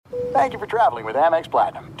Thank you for traveling with Amex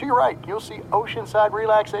Platinum. To your right, you'll see oceanside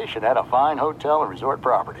relaxation at a fine hotel and resort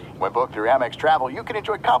property. When booked through Amex Travel, you can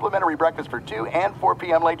enjoy complimentary breakfast for 2 and 4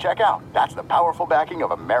 p.m. late checkout. That's the powerful backing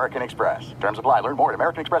of American Express. Terms apply. Learn more at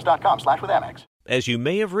americanexpress.com/withAmex. As you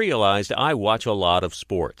may have realized, I watch a lot of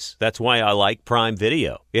sports. That's why I like Prime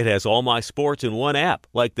Video. It has all my sports in one app,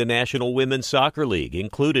 like the National Women's Soccer League,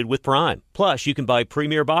 included with Prime. Plus, you can buy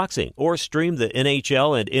Premier Boxing or stream the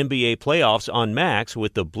NHL and NBA playoffs on Max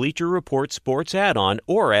with the Bleacher Report Sports add-on,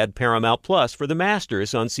 or add Paramount Plus for the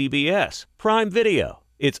Masters on CBS. Prime Video.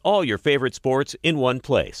 It's all your favorite sports in one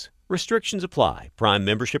place. Restrictions apply. Prime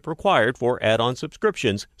membership required for add-on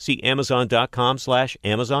subscriptions. See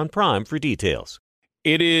Amazon.com/Amazon Prime for details.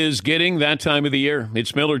 It is getting that time of the year.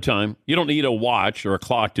 It's Miller time. You don't need a watch or a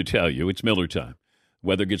clock to tell you. It's Miller time.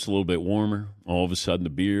 Weather gets a little bit warmer. All of a sudden, the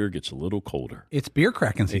beer gets a little colder. It's beer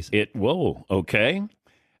cracking season. Whoa, okay.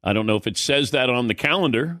 I don't know if it says that on the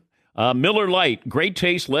calendar. Miller Lite, great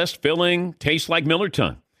taste, less filling, tastes like Miller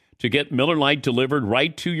time. To get Miller Lite delivered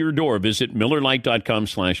right to your door, visit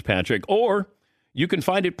MillerLite.com/Patrick, or you can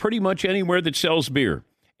find it pretty much anywhere that sells beer.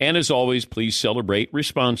 And as always, please celebrate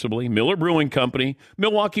responsibly. Miller Brewing Company,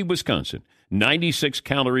 Milwaukee, Wisconsin. 96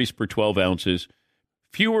 calories per 12 ounces.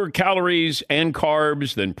 Fewer calories and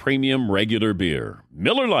carbs than premium regular beer.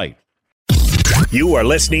 Miller Lite. You are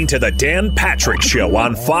listening to The Dan Patrick Show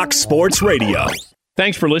on Fox Sports Radio.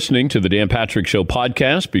 Thanks for listening to the Dan Patrick Show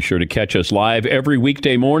podcast. Be sure to catch us live every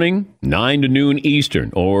weekday morning, 9 to noon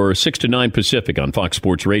Eastern or 6 to 9 Pacific on Fox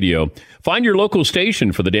Sports Radio. Find your local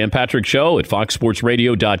station for the Dan Patrick Show at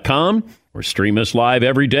foxsportsradio.com or stream us live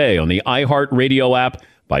every day on the iHeartRadio app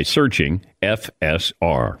by searching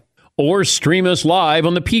FSR. Or stream us live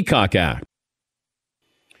on the Peacock app.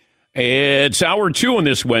 It's hour 2 on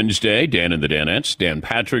this Wednesday. Dan and the Danettes, Dan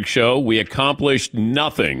Patrick Show. We accomplished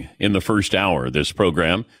nothing in the first hour of this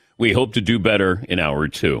program. We hope to do better in hour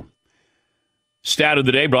 2. Stat of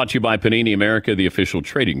the day brought to you by Panini America, the official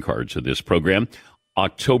trading cards of this program.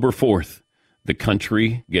 October 4th, the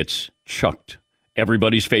country gets chucked.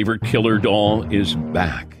 Everybody's favorite killer doll is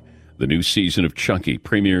back. The new season of Chucky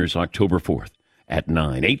premieres October 4th at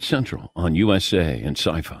 9, 8 Central on USA and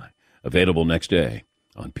Sci-Fi. Available next day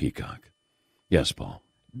on Peacock. Yes, Paul.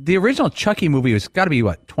 The original Chucky movie was got to be,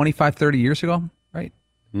 25, 30 years ago, right?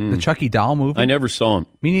 The Chucky doll movie? I never saw him.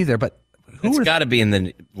 Me neither, but it's got to be in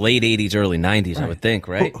the late 80s, early 90s, right. I would think,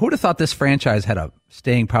 right? Who'd have thought this franchise had a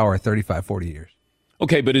staying power of 35, 40 years?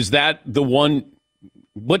 Okay, but is that the one?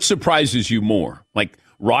 What surprises you more? Like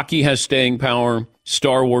Rocky has staying power,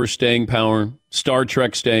 Star Wars staying power, Star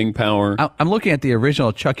Trek staying power. I'm looking at the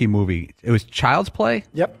original Chucky movie. It was Child's Play?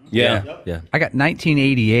 Yep. Yeah. I got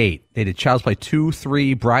 1988. They did Child's Play 2,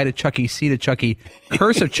 3, Bride of Chucky, Seed of Chucky,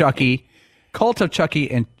 Curse of Chucky, Cult of Chucky,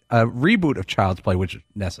 and a reboot of Child's Play, which is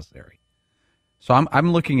necessary. So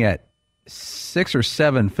I'm looking at 6 or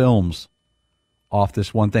 7 films off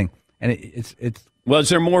this one thing. And it's Well, is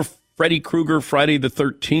there more Freddy Krueger Friday the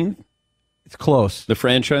 13th? It's close. The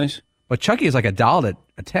franchise? But Chucky is like a doll that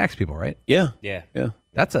attacks people, right? Yeah.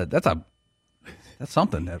 That's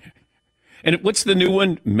something. And what's the new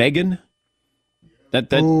one? Megan?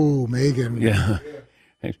 Oh, Megan. Yeah.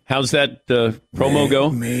 How's that promo go?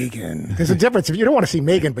 Megan. There's a difference. If you don't want to see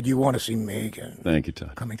Megan, but you want to see Megan. Thank you,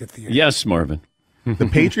 Todd. Coming to theater. Yes, Marvin. The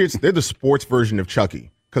Patriots, they're the sports version of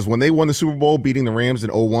Chucky. Because when they won the Super Bowl beating the Rams in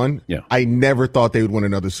 2001, I never thought they would win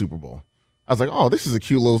another Super Bowl. I was like, oh, this is a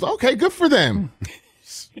cute little... Okay, good for them.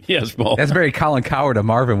 Yes, Paul. That's very Colin Coward of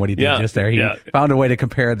Marvin, what he did just there. He found a way to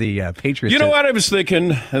compare the Patriots. You know what I was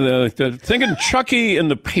thinking? Thinking Chucky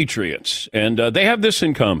and the Patriots. And they have this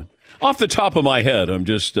in common. Off the top of my head, I'm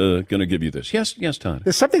just going to give you this. Yes, Todd.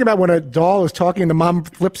 There's something about when a doll is talking and the mom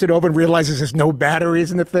flips it over and realizes there's no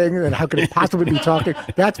batteries in the thing, and how could it possibly be talking?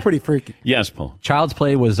 That's pretty freaky. Yes, Paul. Child's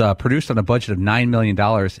Play was produced on a budget of $9 million in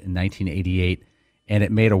 1988, and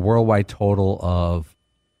it made a worldwide total of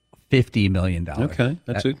 $50 million. Okay,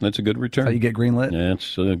 that's a good return. How you get greenlit?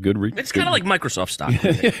 That's a good return. It's kind of like Microsoft stock.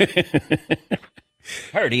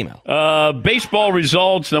 Heard email. Baseball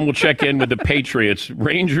results, then we'll check in with the Patriots.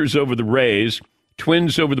 Rangers over the Rays,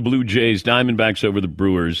 Twins over the Blue Jays, Diamondbacks over the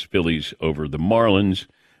Brewers, Phillies over the Marlins.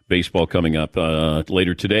 Baseball coming up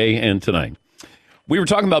later today and tonight. We were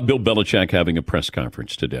talking about Bill Belichick having a press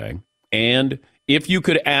conference today. And if you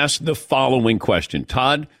could ask the following question,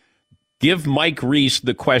 Todd, give Mike Reese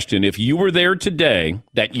the question, if you were there today,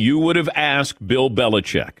 that you would have asked Bill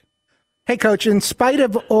Belichick. Hey, Coach, in spite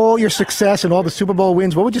of all your success and all the Super Bowl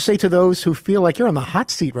wins, what would you say to those who feel like you're on the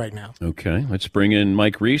hot seat right now? Okay, let's bring in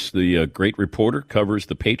Mike Reese, the great reporter, covers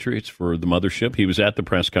the Patriots for the mothership. He was at the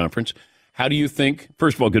press conference. How do you think,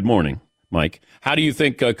 first of all, good morning. Mike. How do you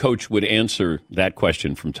think Coach would answer that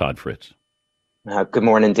question from Todd Fritz? Good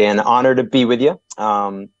morning, Dan. Honor to be with you.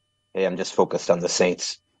 Hey, I'm just focused on the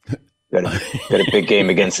Saints. Got a big game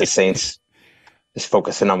against the Saints. Just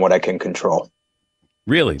focusing on what I can control.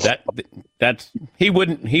 Really? That's he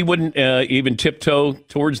wouldn't even tiptoe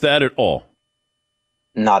towards that at all.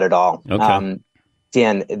 Not at all. Okay.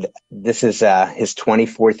 Dan, this is his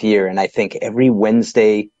 24th year, and I think every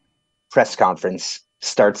Wednesday press conference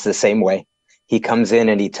starts the same way. He comes in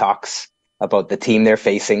and he talks about the team they're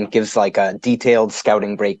facing, gives like a detailed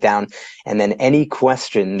scouting breakdown, and then any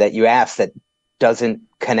question that you ask that doesn't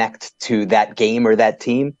connect to that game or that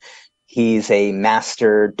team, he's a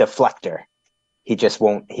master deflector. He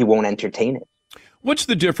won't entertain it. What's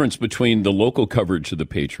the difference between the local coverage of the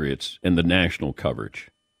Patriots and the national coverage?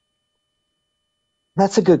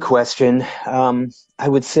 That's a good question. I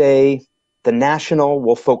would say the national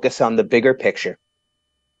will focus on the bigger picture.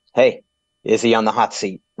 Hey, is he on the hot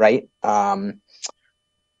seat, right?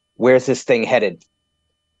 Where's this thing headed?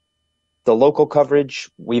 The local coverage,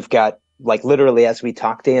 we've got, like literally as we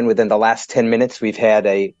talked, Dan, within the last 10 minutes, we've had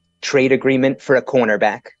a trade agreement for a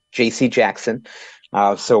cornerback, J.C. Jackson.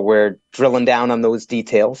 So we're drilling down on those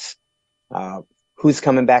details. Who's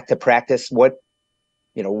coming back to practice? What's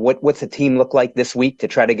the team look like this week to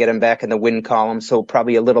try to get him back in the win column? So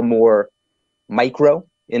probably a little more micro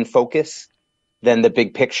in focus than the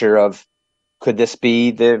big picture of, could this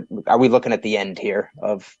be are we looking at the end here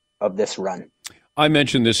of this run? I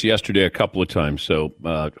mentioned this yesterday a couple of times, so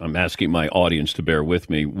I'm asking my audience to bear with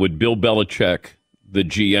me. Would Bill Belichick, the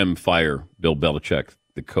GM, fire Bill Belichick,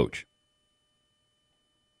 the coach?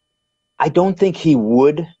 I don't think he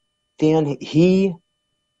would, Dan. He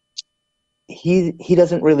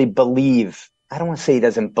doesn't really believe, I don't want to say he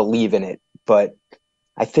doesn't believe in it, but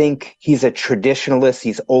I think he's a traditionalist.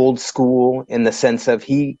 He's old school in the sense of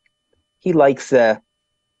he likes the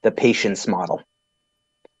patience model.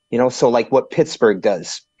 So like what Pittsburgh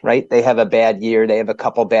does, right? They have a bad year. They have a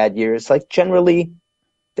couple bad years. Like generally,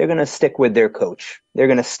 they're going to stick with their coach. They're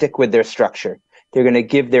going to stick with their structure. They're going to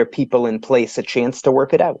give their people in place a chance to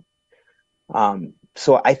work it out.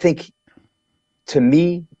 So I think, to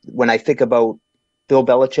me, when I think about Bill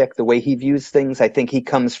Belichick, the way he views things, I think he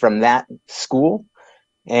comes from that school,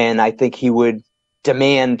 and I think he would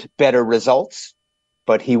demand better results,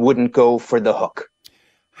 but he wouldn't go for the hook.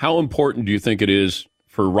 How important do you think it is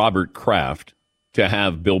for Robert Kraft to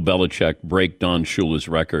have Bill Belichick break Don Shula's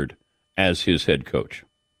record as his head coach?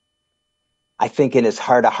 I think in his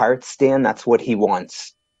heart of hearts, Dan, that's what he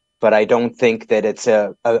wants. But I don't think that it's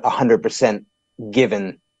a 100%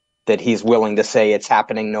 given that he's willing to say it's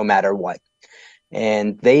happening no matter what.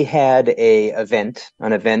 And they had an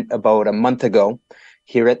event about a month ago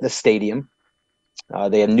here at the stadium.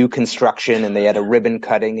 They had new construction and they had a ribbon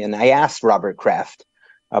cutting. And I asked Robert Kraft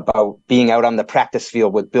about being out on the practice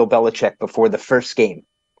field with Bill Belichick before the first game.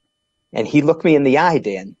 And he looked me in the eye,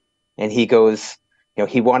 Dan, and he goes,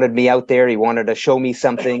 he wanted me out there. He wanted to show me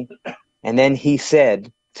something. And then he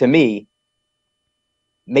said to me,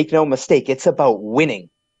 make no mistake, it's about winning.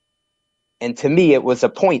 And to me, it was a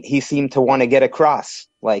point he seemed to want to get across.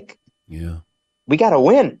 Like, yeah, we got to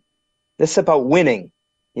win. This is about winning,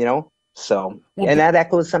 So, and that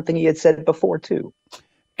echoes something he had said before, too.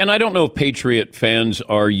 And I don't know if Patriot fans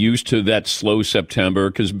are used to that slow September,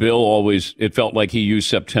 because Bill it felt like he used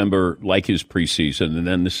September like his preseason, and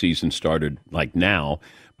then the season started like now.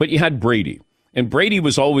 But you had Brady, and Brady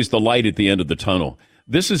was always the light at the end of the tunnel.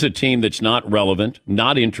 This is a team that's not relevant,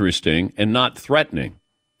 not interesting, and not threatening.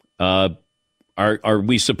 Are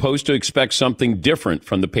we supposed to expect something different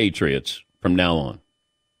from the Patriots from now on?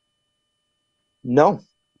 No,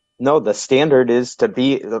 the standard is to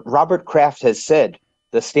be, Robert Kraft has said,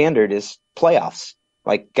 the standard is playoffs.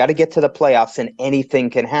 Like, got to get to the playoffs and anything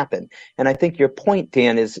can happen. And I think your point,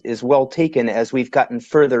 Dan, is well taken. As we've gotten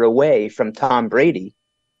further away from Tom Brady,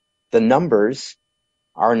 the numbers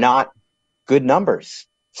are not good numbers.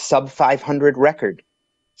 Sub 500 record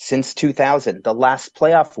since 2000. The last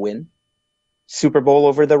playoff win, Super Bowl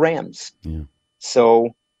over the Rams. Yeah.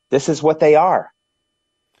 So this is what they are.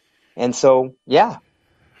 And so, yeah,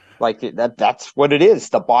 like that's what it is,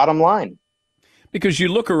 the bottom line. Because you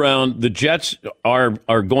look around, the Jets are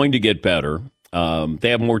going to get better. They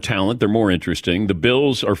have more talent. They're more interesting. The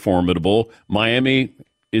Bills are formidable. Miami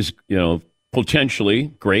is,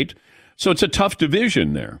 potentially great. So it's a tough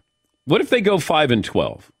division there. What if they go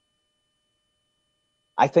 5-12?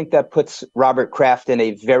 I think that puts Robert Kraft in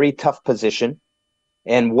a very tough position.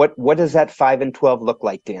 And what does that 5-12 look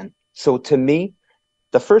like, Dan? So to me,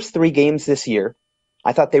 the first 3 games this year,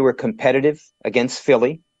 I thought they were competitive against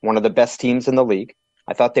Philly, one of the best teams in the league.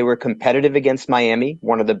 I thought they were competitive against Miami,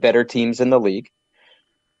 one of the better teams in the league.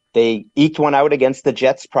 They eked one out against the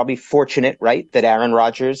Jets, probably fortunate, right, that Aaron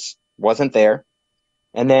Rodgers wasn't there.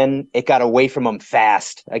 And then it got away from them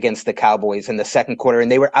fast against the Cowboys in the second quarter,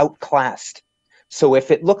 and they were outclassed. So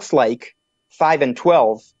if it looks like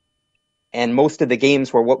 5-12, and most of the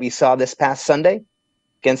games were what we saw this past Sunday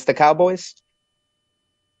against the Cowboys,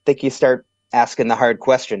 I think you start asking the hard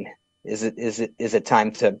question: Is it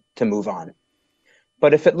time to move on?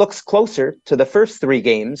 But if it looks closer to the first 3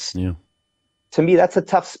 games, to me, that's a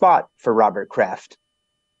tough spot for Robert Kraft.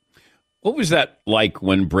 What was that like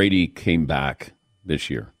when Brady came back this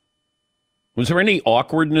year? Was there any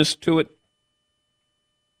awkwardness to it?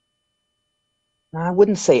 I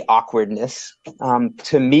wouldn't say awkwardness.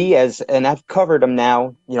 To me, and I've covered him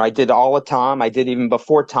now, I did all of Tom. I did even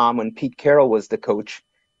before Tom when Pete Carroll was the coach.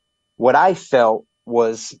 What I felt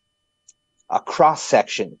was a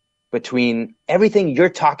cross-section between everything you're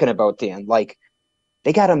talking about, Dan. Like,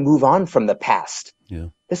 they got to move on from the past. Yeah.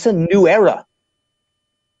 This is a new era.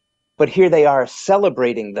 But here they are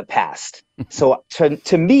celebrating the past. So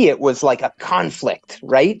to me, it was like a conflict,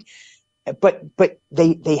 right? But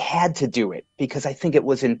they had to do it because I think it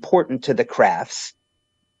was important to the Krafts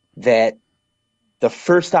that the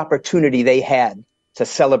first opportunity they had to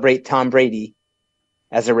celebrate Tom Brady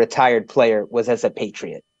as a retired player was as a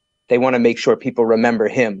Patriot. They want to make sure people remember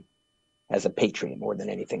him as a Patriot more than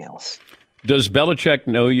anything else. Does Belichick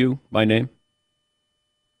know you by name?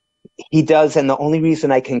 He does, and the only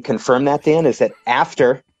reason I can confirm that, Dan, is that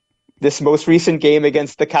after this most recent game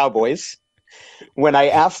against the Cowboys, when I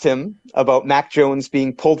asked him about Mac Jones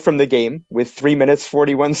being pulled from the game with 3 minutes,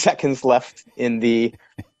 41 seconds left in the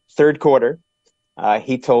third quarter,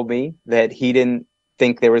 he told me that he didn't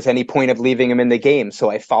think there was any point of leaving him in the game. So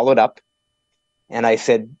I followed up, and I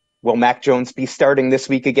said, will Mac Jones be starting this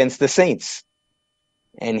week against the Saints?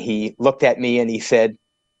 And he looked at me and he said,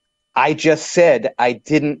 I just said I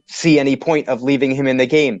didn't see any point of leaving him in the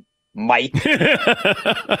game, Mike.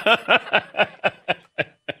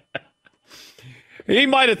 He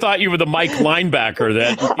might have thought you were the Mike linebacker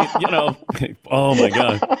that, oh, my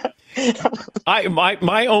God.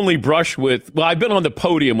 My only brush with, I've been on the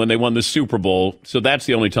podium when they won the Super Bowl, so that's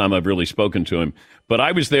the only time I've really spoken to him. But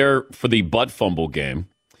I was there for the butt fumble game,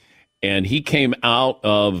 and he came out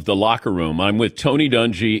of the locker room. I'm with Tony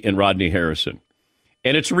Dungy and Rodney Harrison.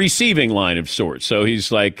 And it's a receiving line of sorts. So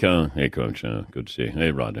he's like, hey, Coach, good to see you. Hey,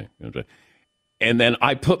 Rodney. And then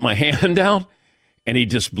I put my hand down, and he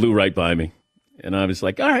just blew right by me. And I was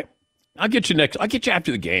like, all right, I'll get you next. I'll get you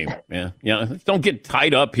after the game. Yeah. Don't get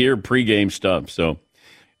tied up here, pregame stuff. So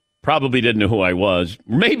probably didn't know who I was.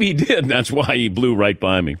 Maybe he did. That's why he blew right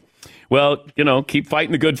by me. Well, keep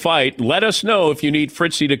fighting the good fight. Let us know if you need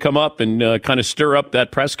Fritzy to come up and kind of stir up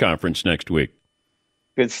that press conference next week.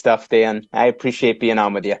 Good stuff, Dan. I appreciate being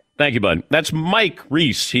on with you. Thank you, bud. That's Mike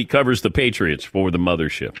Reese. He covers the Patriots for the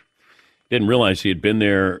Mothership. Didn't realize he had been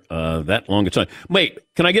there that long a time. Wait,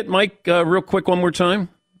 can I get Mike real quick one more time?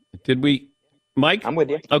 Did we? Mike? I'm with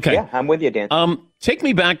you. Okay. Yeah, I'm with you, Dan. Take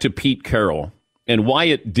me back to Pete Carroll and why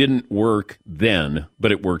it didn't work then,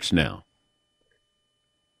 but it works now.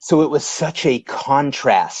 So it was such a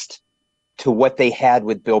contrast to what they had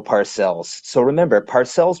with Bill Parcells. So remember,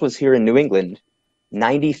 Parcells was here in New England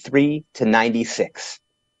 93 to 96.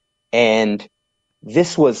 And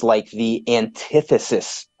this was like the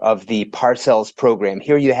antithesis of the Parcells program.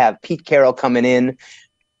 Here you have Pete Carroll coming in,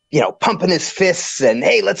 pumping his fists and,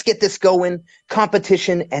 hey, let's get this going,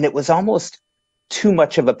 competition. And it was almost too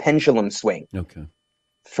much of a pendulum swing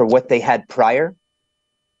for what they had prior.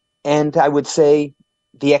 And I would say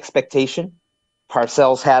the expectation,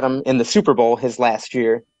 Parcells had him in the Super Bowl his last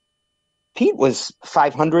year. Pete was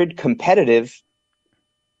 500 competitive,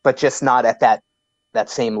 but just not at that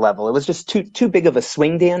same level. It was just too big of a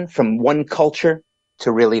swing, Dan, from one culture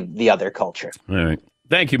to really the other culture. All right.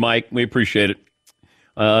 Thank you, Mike. We appreciate it.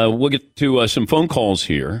 We'll get to some phone calls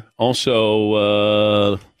here.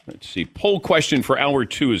 Also, let's see. Poll question for hour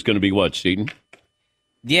 2 is going to be what, Seton?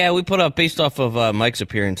 Yeah, we put up, based off of Mike's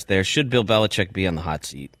appearance there, should Bill Belichick be on the hot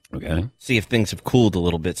seat? Okay. See if things have cooled a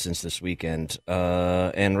little bit since this weekend.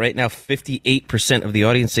 And right now, 58% of the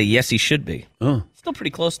audience say yes, he should be. Oh. Still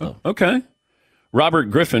pretty close, though. Okay.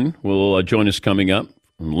 Robert Griffin will join us coming up,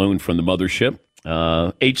 loaned from the Mothership.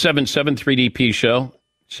 877-3DP show.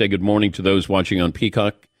 Say good morning to those watching on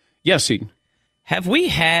Peacock. Yes, Seton. Have we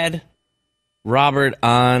had Robert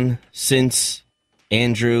on since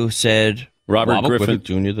Andrew said Robert Griffin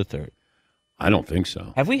Jr. the third? I don't think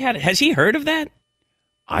so. Has he heard of that?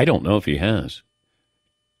 I don't know if he has.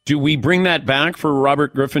 Do we bring that back for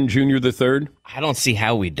Robert Griffin Jr. III? I don't see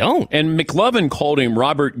how we don't. And McLovin called him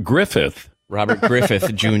Robert Griffith. Robert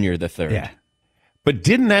Griffith Jr. III. Yeah. But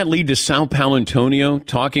didn't that lead to Sal Paolantonio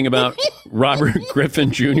talking about Robert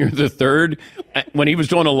Griffin Jr. III when he was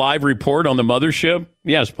doing a live report on the mothership?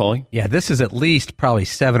 Yes, Paulie. Yeah, this is at least probably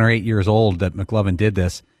 7 or 8 years old that McLovin did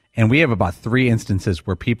this. And we have about 3 instances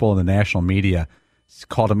where people in the national media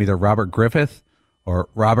called him either Robert Griffith or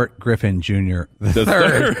Robert Griffin Jr. The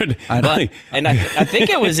third. And I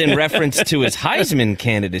think it was in reference to his Heisman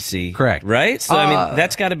candidacy. Correct. Right? So, I mean,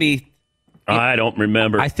 that's got to be... I don't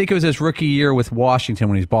remember. I think it was his rookie year with Washington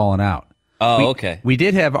when he's balling out. Oh, okay. We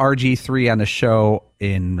did have RG3 on the show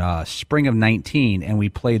in spring of 19, and we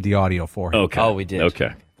played the audio for him. Okay. Oh, we did.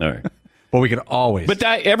 Okay. All right. But we could always. But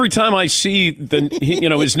every time I see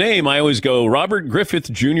his name, I always go Robert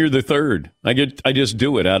Griffith Jr. III. I just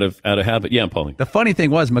do it out of habit. Yeah, Paulie. The funny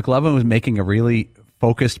thing was McLovin was making a really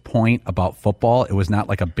focused point about football. It was not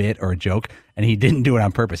like a bit or a joke, and he didn't do it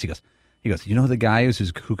on purpose. He goes, you know the guy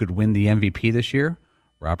who could win the MVP this year?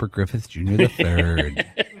 Robert Griffith Jr. III.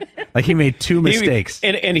 Like he made 2 mistakes.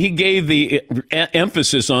 And he gave the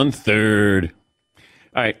emphasis on third.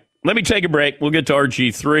 All right, let me take a break. We'll get to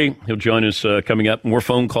RG3. He'll join us coming up. More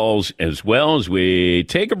phone calls as well as we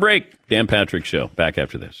take a break. Dan Patrick Show. Back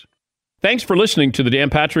after this. Thanks for listening to the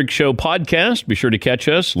Dan Patrick Show podcast. Be sure to catch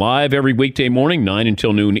us live every weekday morning, 9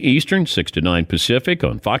 until noon Eastern, 6 to 9 Pacific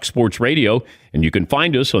on Fox Sports Radio. And you can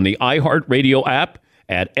find us on the iHeartRadio app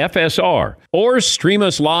at FSR or stream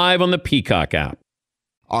us live on the Peacock app.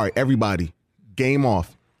 All right, everybody, game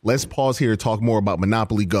off. Let's pause here to talk more about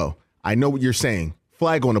Monopoly Go. I know what you're saying.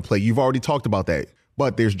 Flag on the play. You've already talked about that.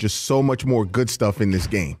 But there's just so much more good stuff in this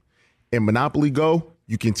game. In Monopoly Go,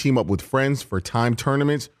 you can team up with friends for timed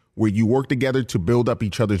tournaments where you work together to build up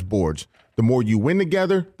each other's boards. The more you win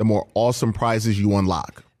together, the more awesome prizes you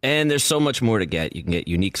unlock. And there's so much more to get. You can get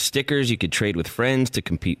unique stickers. You could trade with friends to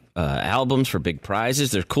compete albums for big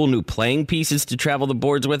prizes. There's cool new playing pieces to travel the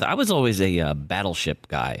boards with. I was always a Battleship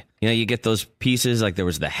guy. You know, you get those pieces, like there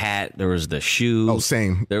was the hat, there was the shoe. Oh,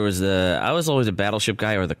 same. I was always a Battleship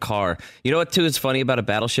guy, or the car. You know what, too, is funny about a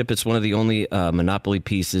Battleship? It's one of the only Monopoly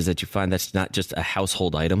pieces that you find that's not just a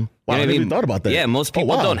household item. Wow, You know I never even thought about that. Yeah, most people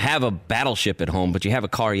wow. don't have a Battleship at home, but you have a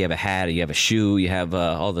car, you have a hat, you have a shoe, you have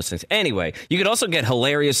all those things. Anyway, you could also get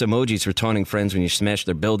hilarious emojis for taunting friends when you smash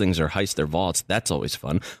their buildings or heist their vaults. That's always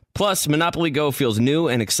fun. Plus, Monopoly Go feels new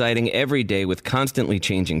and exciting every day with constantly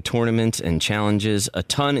changing tournaments and challenges. A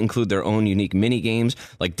ton include their own unique mini games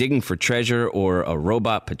like digging for treasure or a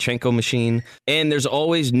robot Pachinko machine. And there's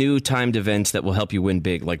always new timed events that will help you win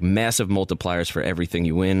big, like massive multipliers for everything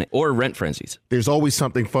you win or rent frenzies. There's always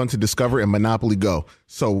something fun to discover in Monopoly Go.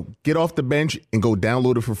 So get off the bench and go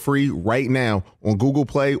download it for free right now on Google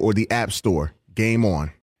Play or the App Store. Game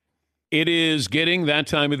on. It is getting that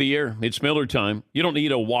time of the year. It's Miller time. You don't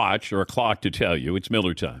need a watch or a clock to tell you. It's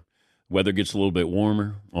Miller time. Weather gets a little bit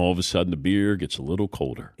warmer. All of a sudden, the beer gets a little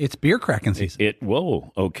colder. It's beer cracking season.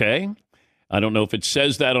 Whoa, okay. I don't know if it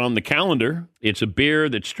says that on the calendar. It's a beer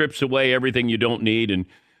that strips away everything you don't need and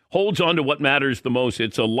holds on to what matters the most.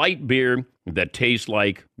 It's a light beer that tastes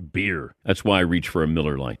like beer. That's why I reach for a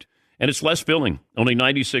Miller Lite. And it's less filling, only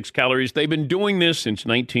 96 calories. They've been doing this since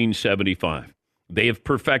 1975. They have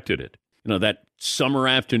perfected it. You know, that summer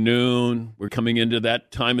afternoon, we're coming into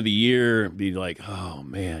that time of the year, be like, oh,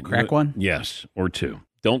 man. Crack one? Yes, or two.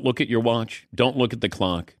 Don't look at your watch. Don't look at the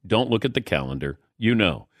clock. Don't look at the calendar. You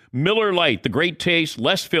know. Miller Lite, the great taste,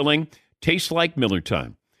 less filling, tastes like Miller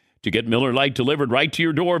time. To get Miller Lite delivered right to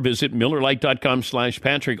your door, visit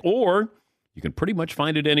MillerLite.com/Patrick, or you can pretty much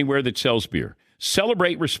find it anywhere that sells beer.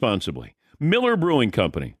 Celebrate responsibly. Miller Brewing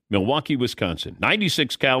Company, Milwaukee, Wisconsin.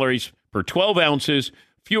 96 calories per 12 ounces,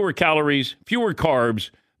 fewer calories, fewer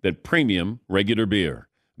carbs than premium regular beer.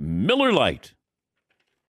 Miller Lite.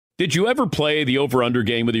 Did you ever play the over-under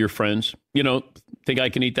game with your friends? You know, think I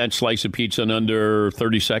can eat that slice of pizza in under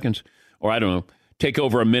 30 seconds? Or I don't know, take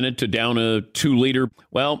over a minute to down a 2-liter?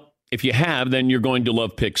 Well, if you have, then you're going to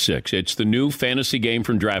love Pick 6. It's the new fantasy game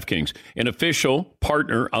from DraftKings, an official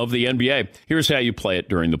partner of the NBA. Here's how you play it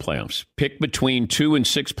during the playoffs. Pick between 2 and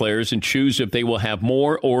 6 players and choose if they will have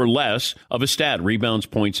more or less of a stat, rebounds,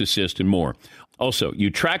 points, assists, and more. Also, you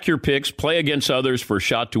track your picks, play against others for a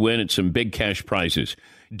shot to win at some big cash prizes.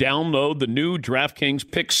 Download the new DraftKings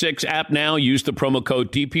Pick 6 app now. Use the promo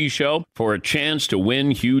code DPSHOW for a chance to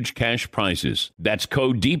win huge cash prizes. That's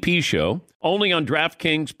code DPSHOW. Only on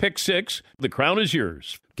DraftKings Pick 6. The crown is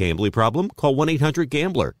yours. Gambling problem? Call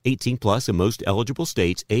 1-800-GAMBLER. 18 plus in most eligible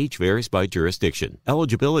states. Age varies by jurisdiction.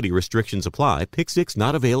 Eligibility restrictions apply. Pick Six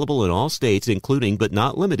not available in all states, including but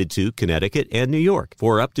not limited to Connecticut and New York.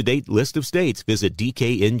 For up-to-date list of states, visit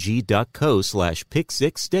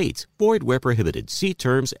dkng.co/pick6states. Void where prohibited. See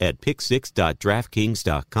terms at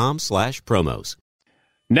pick6.draftkings.com/promos.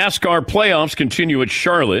 NASCAR playoffs continue at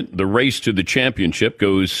Charlotte. The race to the championship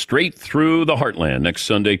goes straight through the heartland next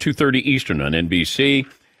Sunday, 2:30 Eastern on NBC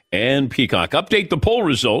and Peacock. Update the poll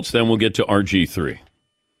results, then we'll get to RG3.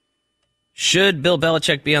 Should Bill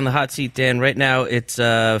Belichick be on the hot seat, Dan? Right now, it's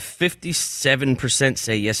 57%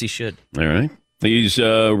 say yes, he should. All right. He's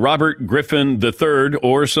Robert Griffin III,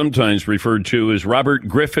 or sometimes referred to as Robert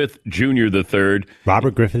Griffith Jr. III.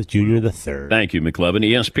 Robert Griffith Jr. III. Thank you, McLevin.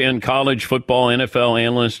 ESPN college football, NFL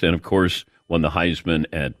analyst, and, of course, won the Heisman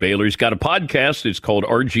at Baylor. He's got a podcast. It's called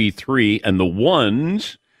RG3 and the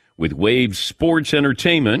Ones with Wave Sports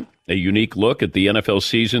Entertainment, a unique look at the NFL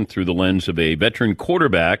season through the lens of a veteran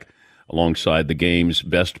quarterback alongside the game's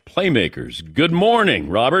best playmakers. Good morning,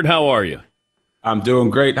 Robert. How are you? I'm doing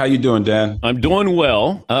great. How you doing, Dan? I'm doing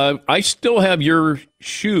well. I still have your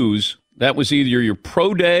shoes. That was either your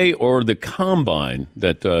pro day or the combine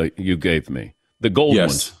that you gave me. The gold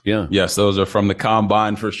ones. Yeah. Yes, those are from the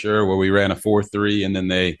combine for sure, where we ran a 4.3 and then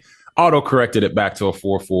they auto-corrected it back to a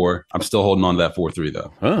 4.4. I'm still holding on to that 4.3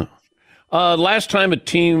 though. Huh. Last time a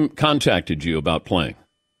team contacted you about playing?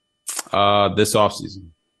 This offseason.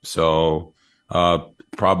 So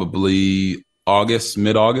probably August,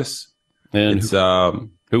 mid-August. And it's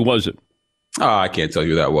who was it? I can't tell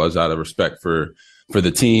you who that was out of respect for the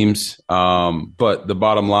teams. But the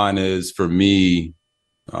bottom line is, for me,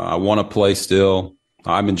 I want to play still.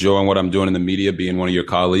 I'm enjoying what I'm doing in the media, being one of your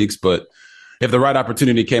colleagues. But if the right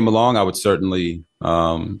opportunity came along, I would certainly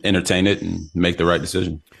entertain it and make the right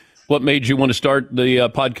decision. What made you want to start the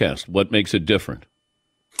podcast? What makes it different?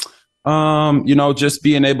 Just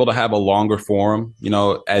being able to have a longer forum.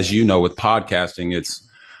 As you know, with podcasting,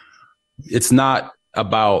 it's not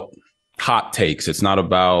about hot takes. It's not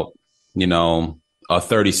about, a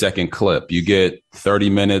 30-second clip. You get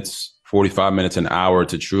 30 minutes, 45 minutes, an hour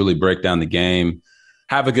to truly break down the game,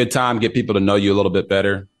 have a good time, get people to know you a little bit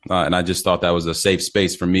better. And I just thought that was a safe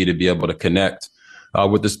space for me to be able to connect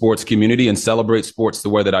with the sports community and celebrate sports the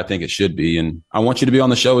way that I think it should be. And I want you to be on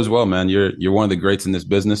the show as well, man. You're one of the greats in this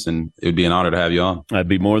business, and it would be an honor to have you on. I'd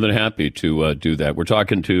be more than happy to do that. We're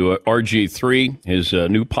talking to RG3, his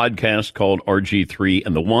new podcast called RG3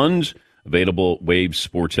 and the Ones, available Wave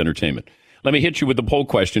Sports Entertainment. Let me hit you with the poll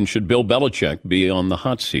question. Should Bill Belichick be on the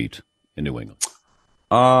hot seat in New England?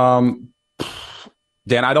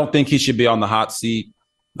 Dan, I don't think he should be on the hot seat.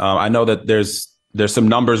 I know that there's some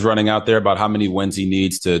numbers running out there about how many wins he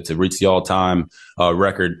needs to reach the all-time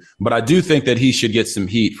record. But I do think that he should get some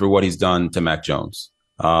heat for what he's done to Mac Jones.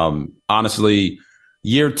 Honestly,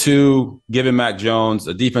 year two, giving Mac Jones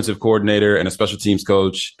a defensive coordinator and a special teams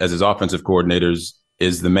coach as his offensive coordinators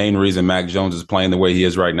is the main reason Mac Jones is playing the way he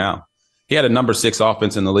is right now. He had a number 6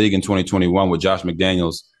 offense in the league in 2021 with Josh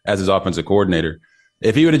McDaniels as his offensive coordinator.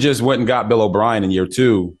 If he would have just went and got Bill O'Brien in year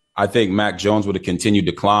two, I think Mac Jones would have continued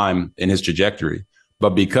to climb in his trajectory.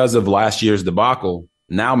 But because of last year's debacle,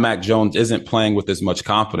 now Mac Jones isn't playing with as much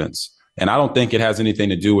confidence. And I don't think it has anything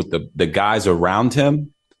to do with the guys around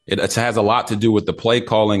him. It has a lot to do with the play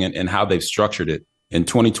calling and how they've structured it. In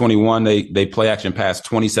 2021, they play action pass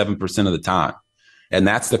 27% of the time. And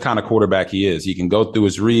that's the kind of quarterback he is. He can go through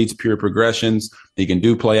his reads, pure progressions. He can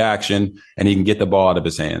do play action, and he can get the ball out of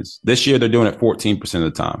his hands. This year, they're doing it 14% of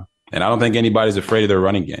the time. And I don't think anybody's afraid of their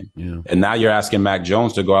running game. Yeah. And now you're asking Mac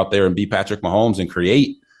Jones to go out there and be Patrick Mahomes and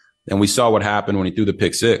create. And we saw what happened when he threw the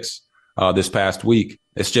pick 6 this past week.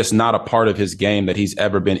 It's just not a part of his game that he's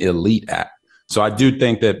ever been elite at. So I do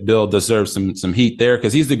think that Bill deserves some heat there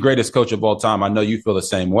because he's the greatest coach of all time. I know you feel the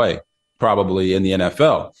same way, probably in the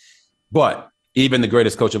NFL. But even the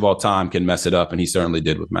greatest coach of all time can mess it up, and he certainly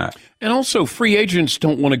did with Mac. And also, free agents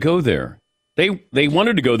don't want to go there. They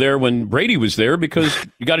wanted to go there when Brady was there because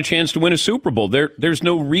you got a chance to win a Super Bowl. There's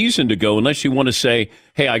no reason to go unless you want to say,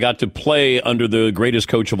 hey, I got to play under the greatest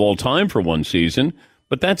coach of all time for one season.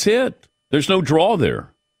 But that's it. There's no draw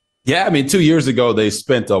there. Yeah, 2 years ago, they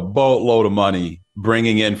spent a boatload of money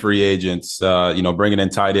bringing in free agents, bringing in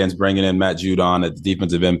tight ends, bringing in Matt Judon at the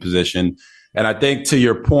defensive end position. And I think to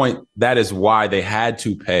your point, that is why they had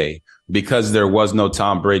to pay, because there was no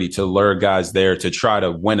Tom Brady to lure guys there to try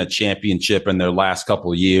to win a championship in their last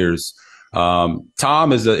couple of years.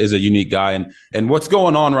 Tom is a unique guy. And what's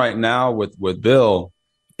going on right now with Bill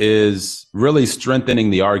is really strengthening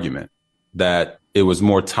the argument that it was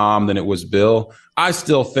more Tom than it was Bill. I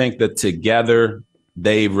still think that together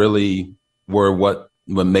they really were what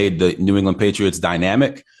made the New England Patriots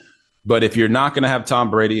dynamic. But if you're not going to have Tom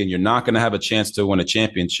Brady and you're not going to have a chance to win a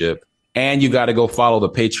championship and you got to go follow the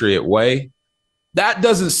Patriot way, that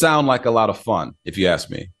doesn't sound like a lot of fun, if you ask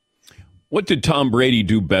me. What did Tom Brady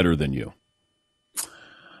do better than you?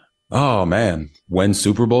 Oh, man. Win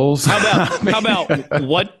Super Bowls? How about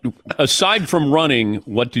what, aside from running,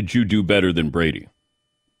 what did you do better than Brady?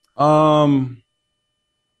 Wow.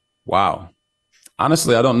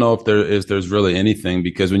 Honestly, I don't know if there's really anything,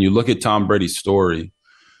 because when you look at Tom Brady's story,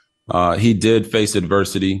 he did face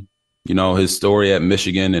adversity. You know, his story at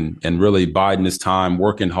Michigan and really biding his time,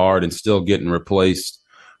 working hard and still getting replaced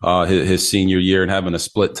his senior year and having a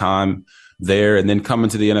split time there, and then coming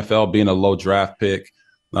to the NFL, being a low draft pick.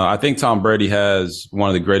 I think Tom Brady has one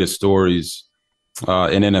of the greatest stories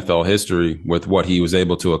in NFL history with what he was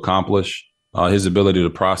able to accomplish, his ability to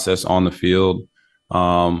process on the field.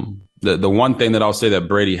 The one thing that I'll say that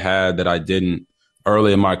Brady had that I didn't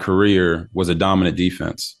early in my career was a dominant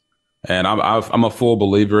defense. And I'm a full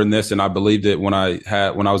believer in this, and I believed it when I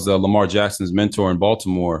was Lamar Jackson's mentor in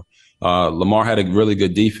Baltimore. Lamar had a really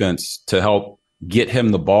good defense to help get him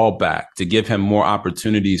the ball back, to give him more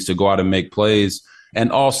opportunities to go out and make plays,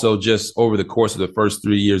 and also just over the course of the first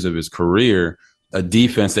 3 years of his career, a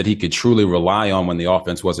defense that he could truly rely on when the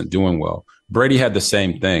offense wasn't doing well. Brady had the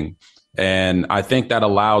same thing, and I think that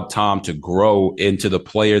allowed Tom to grow into the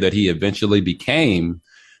player that he eventually became,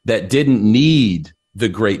 that didn't need the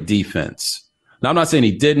great defense. Now, I'm not saying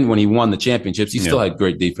he didn't when he won the championships. He still had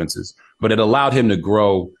great defenses, but it allowed him to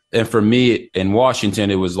grow. And for me in Washington,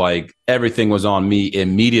 it was like everything was on me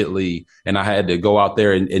immediately. And I had to go out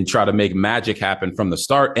there and try to make magic happen from the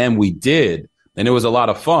start. And we did. And it was a lot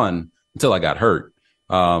of fun until I got hurt.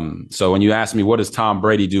 So when you ask me, what does Tom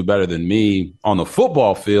Brady do better than me on the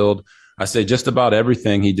football field? I say just about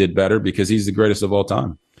everything he did better, because he's the greatest of all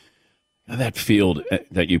time. That field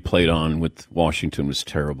that you played on with Washington was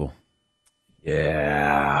terrible.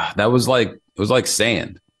 Yeah, it was like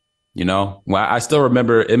sand, you know. Well, I still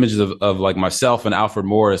remember images of like myself and Alfred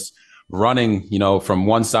Morris running, you know, from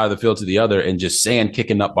one side of the field to the other, and just sand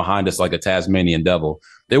kicking up behind us like a Tasmanian devil.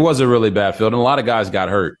 It was a really bad field, and a lot of guys got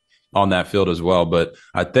hurt on that field as well. But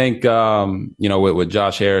I think, you know, with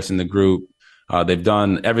Josh Harris and the group, they've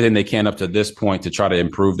done everything they can up to this point to try to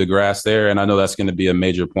improve the grass there. And I know that's going to be a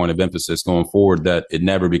major point of emphasis going forward, that it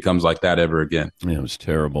never becomes like that ever again. Yeah, it was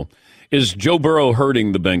terrible. Is Joe Burrow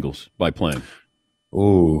hurting the Bengals by playing?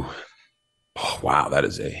 Ooh, oh, wow.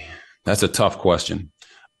 That's a tough question.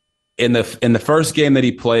 In the first game that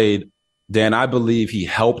he played, Dan, I believe he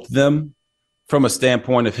helped them from a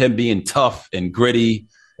standpoint of him being tough and gritty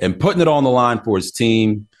and putting it on the line for his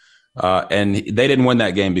team. And they didn't win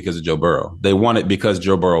that game because of Joe Burrow. They won it because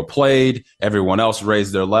Joe Burrow played. Everyone else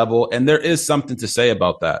raised their level. And there is something to say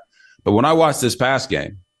about that. But when I watched this past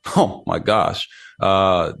game, oh, my gosh,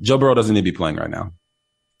 Joe Burrow doesn't need to be playing right now.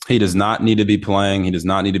 He does not need to be playing. He does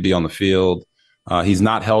not need to be on the field. He's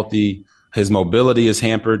not healthy. His mobility is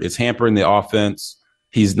hampered. It's hampering the offense.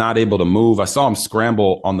 He's not able to move. I saw him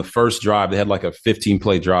scramble on the first drive. They had like a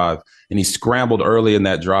 15-play drive, and he scrambled early in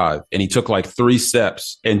that drive, and he took like 3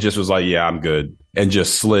 steps and just was like, yeah, I'm good, and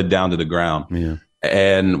just slid down to the ground. Yeah.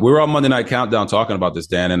 And we were on Monday Night Countdown talking about this,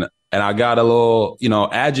 Dan, and I got a little, you know,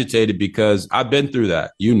 agitated, because I've been through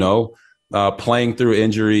that, you know, playing through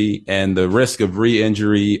injury, and the risk of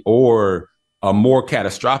re-injury or a more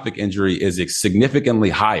catastrophic injury is significantly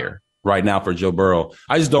higher right now for Joe Burrow.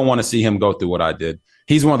 I just don't want to see him go through what I did.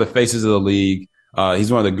 He's one of the faces of the league.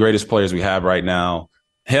 He's one of the greatest players we have right now.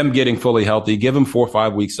 Him getting fully healthy, give him 4 or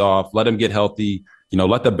 5 weeks off, let him get healthy, you know,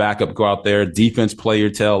 let the backup go out there, defense play your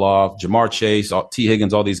tail off, Jamar Chase, T.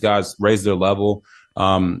 Higgins, all these guys raise their level.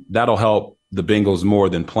 That'll help the Bengals more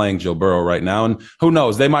than playing Joe Burrow right now. And who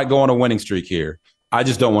knows, they might go on a winning streak here. I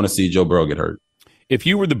just don't want to see Joe Burrow get hurt. If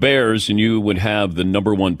you were the Bears and you would have the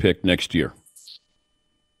number 1 pick next year,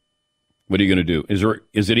 what are you going to do?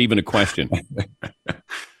 Is it even a question?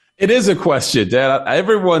 It is a question, Dad.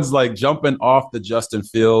 Everyone's like jumping off the Justin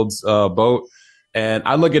Fields boat. And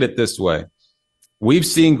I look at it this way. We've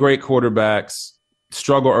seen great quarterbacks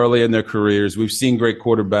struggle early in their careers. We've seen great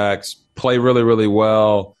quarterbacks play really, really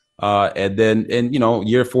well. And then, you know,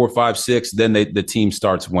 year 4, 5, 6, then the team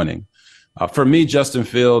starts winning. For me, Justin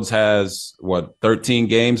Fields has, 13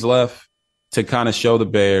 games left to kind of show the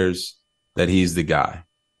Bears that he's the guy.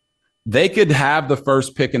 They could have the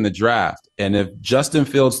first pick in the draft. And if Justin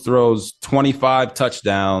Fields throws 25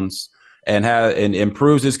 touchdowns and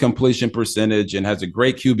improves his completion percentage and has a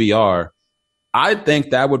great QBR, I think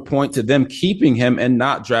that would point to them keeping him and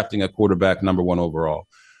not drafting a quarterback number 1 overall.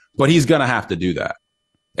 But he's going to have to do that.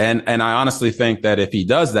 And I honestly think that if he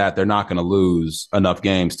does that, they're not going to lose enough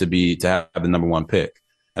games to have the number one pick.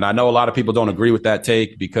 And I know a lot of people don't agree with that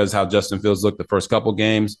take because how Justin Fields looked the first couple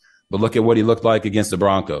games, but look at what he looked like against the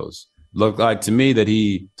Broncos. Looked like to me that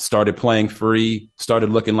he started playing free, started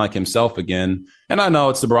looking like himself again. And I know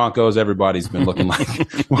it's the Broncos. Everybody's been looking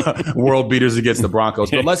like world beaters against the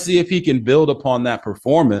Broncos. But let's see if he can build upon that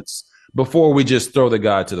performance before we just throw the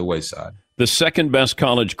guy to the wayside. The second best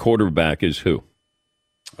college quarterback is who?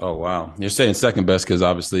 Oh, wow. You're saying second best because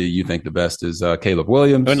obviously you think the best is Caleb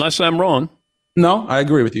Williams. Unless I'm wrong. No, I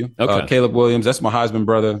agree with you. Okay. Caleb Williams, that's my Heisman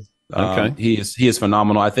brother. Okay. He is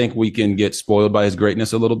phenomenal. I think we can get spoiled by his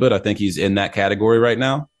greatness a little bit. I think he's in that category right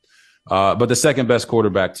now. But the second best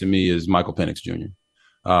quarterback to me is Michael Penix Jr.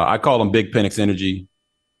 I call him Big Penix Energy.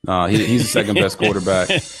 He's the second best quarterback.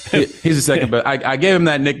 He's the second best. I gave him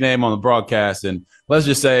that nickname on the broadcast, and let's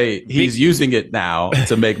just say he's using it now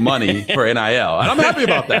to make money for NIL. And I'm happy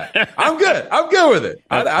about that. I'm good. I'm good with it.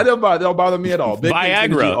 I don't bother me at all. Big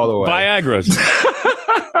Viagra. All the way. Viagra's.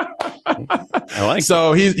 I like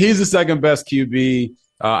so he's the second best QB.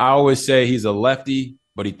 I always say he's a lefty,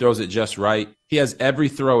 but he throws it just right. He has every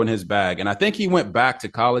throw in his bag. And I think he went back to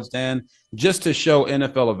college, Dan, just to show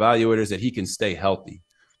NFL evaluators that he can stay healthy.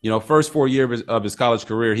 You know, first 4 years of his college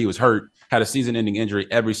career, he was hurt, had a season-ending injury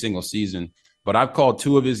every single season. But I've called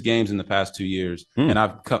 2 of his games in the past 2 years, and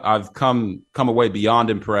I've come away beyond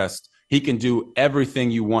impressed. He can do everything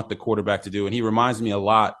you want the quarterback to do, and he reminds me a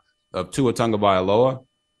lot of Tua Tagovailoa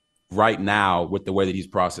right now with the way that he's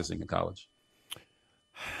processing in college.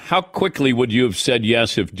 How quickly would you have said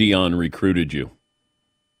yes if Deion recruited you?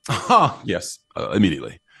 Yes,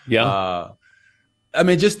 immediately. Yeah. I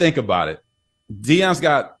mean, just think about it. Deion's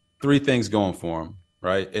got 3 things going for him,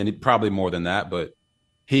 right? And probably more than that, but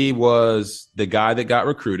he was the guy that got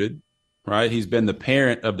recruited, right? He's been the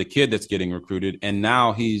parent of the kid that's getting recruited, and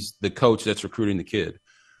now he's the coach that's recruiting the kid.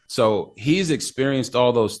 So he's experienced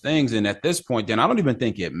all those things, and at this point, Dan, I don't even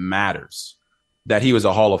think it matters that he was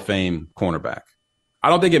a Hall of Fame cornerback. I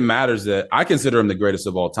don't think it matters that I consider him the greatest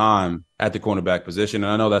of all time at the cornerback position,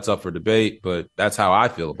 and I know that's up for debate, but that's how I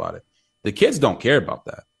feel about it. The kids don't care about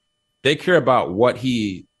that. They care about what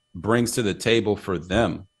he brings to the table for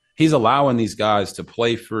them. He's allowing these guys to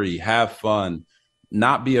play free, have fun,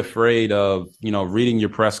 not be afraid of, reading your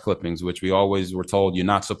press clippings, which we always were told you're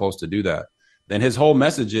not supposed to do that. Then his whole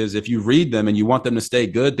message is if you read them and you want them to stay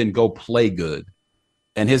good, then go play good.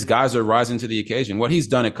 And his guys are rising to the occasion. What he's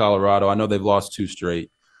done at Colorado, I know they've lost 2 straight,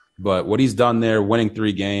 but what he's done there, winning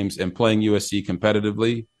 3 games and playing USC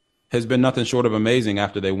competitively, has been nothing short of amazing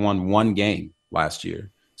after they won 1 game last year.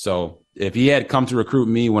 So if he had come to recruit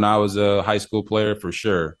me when I was a high school player, for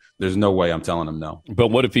sure, there's no way I'm telling him no. But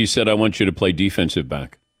what if he said, I want you to play defensive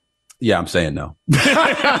back? Yeah, I'm saying no.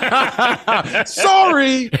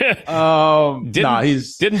 Sorry.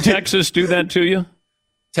 Didn't Texas do that to you?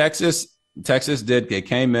 Texas did. They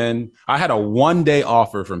came in. I had a 1-day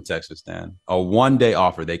offer from Texas, Dan. A 1-day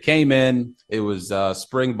offer. They came in. It was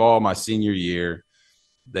spring ball my senior year.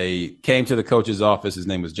 They came to the coach's office. His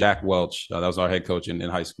name was Jack Welch. That was our head coach in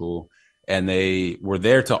high school. And they were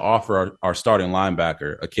there to offer our starting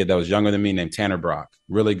linebacker, a kid that was younger than me named Tanner Brock.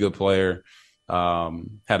 Really good player.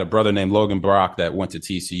 Had a brother named Logan Brock that went to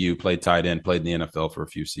TCU, played tight end, played in the NFL for a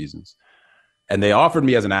few seasons. And they offered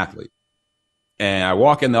me as an athlete. And I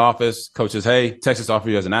walk in the office. Coach says, hey, Texas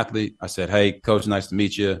offered you as an athlete. I said, hey, coach, nice to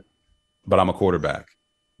meet you, but I'm a quarterback.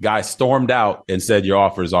 Guy stormed out and said, your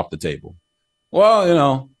offer is off the table.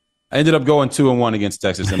 Well, I ended up going 2-1 against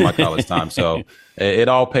Texas in my college time. So it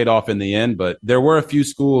all paid off in the end. But there were a few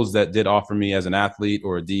schools that did offer me as an athlete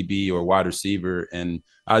or a DB or a wide receiver. And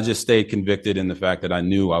I just stayed convicted in the fact that I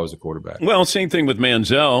knew I was a quarterback. Well, same thing with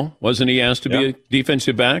Manziel. Wasn't he asked to be a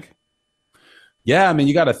defensive back? Yeah, I mean,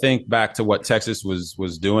 you got to think back to what Texas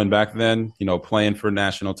was doing back then, playing for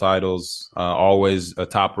national titles, always a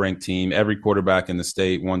top-ranked team. Every quarterback in the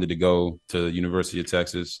state wanted to go to the University of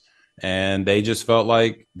Texas. And they just felt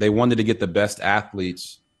like they wanted to get the best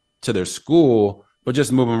athletes to their school, but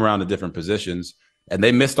just move them around to different positions. And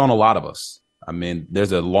they missed on a lot of us. I mean,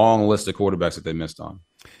 there's a long list of quarterbacks that they missed on.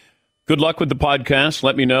 Good luck with the podcast.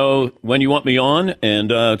 Let me know when you want me on,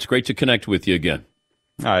 and it's great to connect with you again.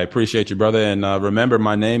 I appreciate you, brother. And remember,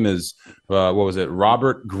 my name is,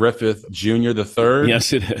 Robert Griffith Jr. III?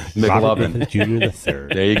 Yes, it is. McLovin. Robert Griffith Jr. III.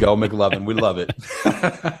 There you go, McLovin. We love it.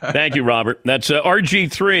 Thank you, Robert. That's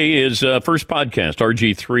RG3, his first podcast,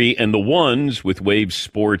 RG3 and the Ones, with Wave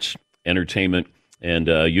Sports Entertainment, and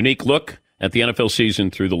a unique look at the NFL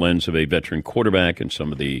season through the lens of a veteran quarterback and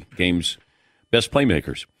some of the game's best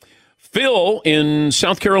playmakers. Phil in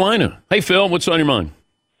South Carolina. Hey, Phil, what's on your mind?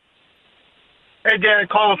 Hey, Dan,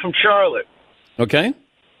 calling from Charlotte. Okay.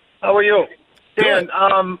 How are you? Dan,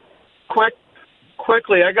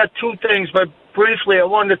 quickly, I got two things, but briefly, I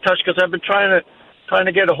wanted to touch because I've been trying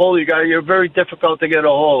to get a hold of you guys. You're very difficult to get a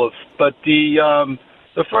hold of. But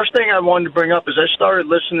the first thing I wanted to bring up is I started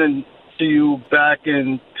listening to you back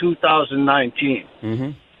in 2019,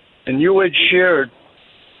 and you had shared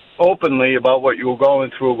openly about what you were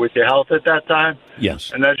going through with your health at that time.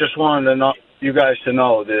 Yes. And I just wanted to know you guys to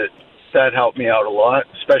know that helped me out a lot,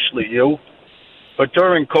 especially you. But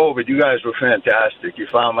during COVID, you guys were fantastic. You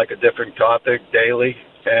found like a different topic daily,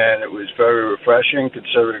 and it was very refreshing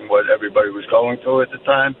considering what everybody was going through at the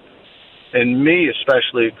time. And me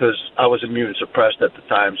especially, because I was immune suppressed at the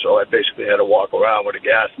time, so I basically had to walk around with a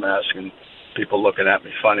gas mask and people looking at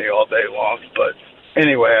me funny all day long. But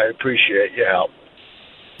anyway, I appreciate your help.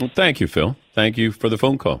 Well, thank you, Phil. Thank you for the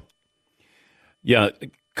phone call. Yeah,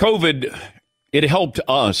 COVID, it helped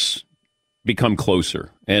us become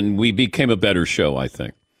closer, and we became a better show, I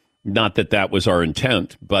think. Not that that was our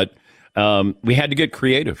intent, but we had to get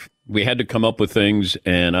creative. We had to come up with things,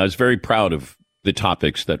 and I was very proud of the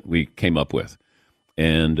topics that we came up with.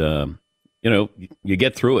 And, you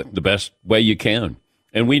get through it the best way you can.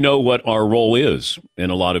 And we know what our role is in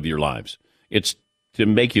a lot of your lives. It's to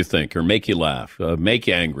make you think or make you laugh, make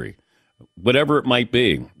you angry, whatever it might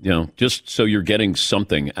be, just so you're getting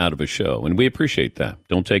something out of a show. And we appreciate that.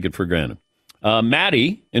 Don't take it for granted.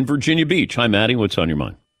 Maddie in Virginia Beach. Hi, Maddie. What's on your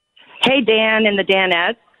mind? Hey, Dan and the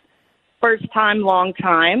Danettes. First time, long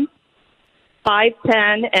time.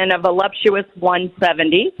 5'10" and a voluptuous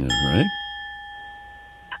 170. All right.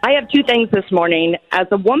 I have two things this morning. As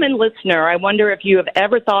a woman listener, I wonder if you have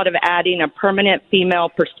ever thought of adding a permanent female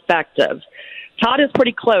perspective. Todd is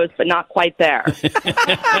pretty close, but not quite there.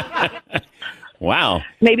 Wow.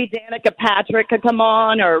 Maybe Danica Patrick could come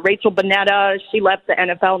on, or Rachel Bonnetta. She left the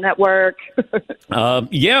NFL Network.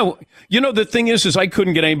 Yeah. The thing is I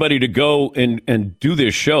couldn't get anybody to go and do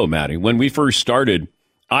this show, Maddie. When we first started,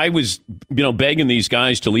 I was, begging these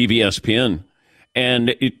guys to leave ESPN,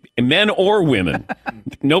 and men or women,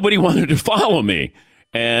 nobody wanted to follow me.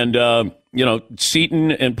 And,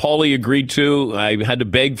 Seton and Paulie agreed to. I had to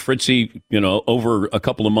beg Fritzy, over a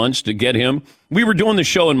couple of months to get him. We were doing the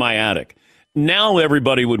show in my attic. Now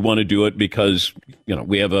everybody would want to do it because,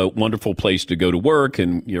 we have a wonderful place to go to work,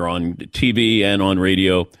 and you're on TV and on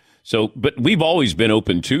radio. So, but we've always been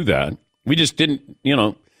open to that. We just didn't,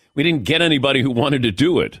 we didn't get anybody who wanted to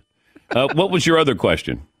do it. What was your other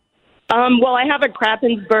question? Well, I have a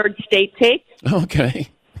Krappensburg State take. Okay.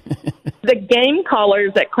 The game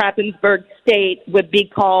callers at Krappensburg State would be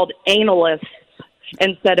called analysts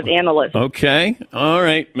instead of analysts. Okay. All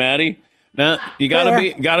right, Maddie. Now you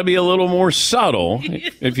gotta be a little more subtle.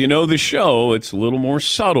 If you know the show, it's a little more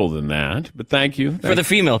subtle than that. But thank you for the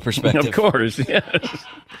female perspective. Of course, yes.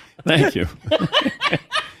 Thank you.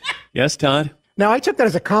 Yes, Todd. Now I took that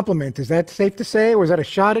as a compliment. Is that safe to say, or was that a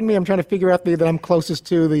shot at me? I'm trying to figure out that I'm closest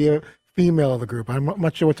to the female of the group. I'm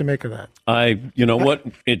not sure what to make of that. You know what?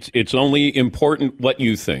 It's only important what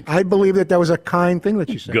you think. I believe that was a kind thing that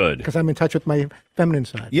you said. Good. Because I'm in touch with my feminine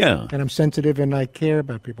side. Yeah. And I'm sensitive and I care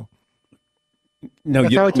about people. No,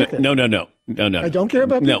 That's how I took it. No. I don't care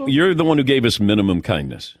about people? No, you're the one who gave us minimum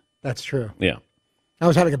kindness. That's true. Yeah. I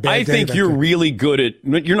was having a bad day. I think you're really good at,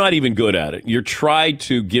 you're not even good at it. You tried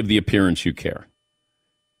to give the appearance you care.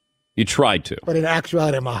 You tried to. But in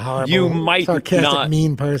actuality, I'm a horrible, sarcastic,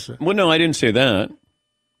 mean person. Well, no, I didn't say that.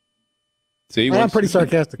 See, I'm pretty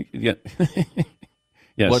sarcastic. Yeah.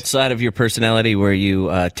 Yes. What side of your personality were you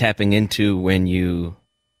tapping into when you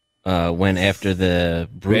went after the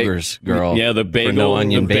Brugger's girl? Yeah, the bagel. No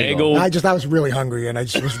onion bagel. I was really hungry, and I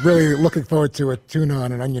just was really looking forward to a tuna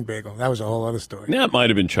on an onion bagel. That was a whole other story. That might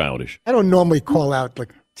have been childish. I don't normally call out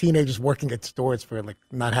like teenagers working at stores for like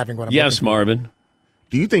not having what I'm Yes, looking for. Marvin.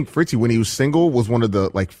 Do you think Fritzy, when he was single, was one of the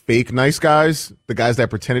like fake nice guys, the guys that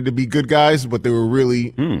pretended to be good guys, but they were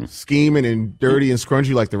really scheming and dirty and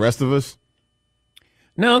scrunchy like the rest of us?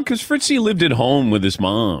 No, because Fritzy lived at home with his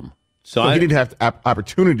mom. So he didn't have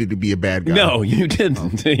opportunity to be a bad guy. No, you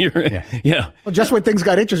didn't. Yeah. Well, just when things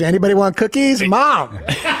got interesting, anybody want cookies? Mom.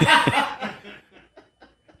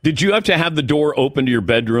 Did you have to have the door open to your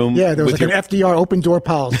bedroom? Yeah, there was like an FDR open door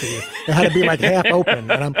policy. It had to be like half open.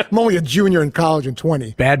 And I'm only a junior in college in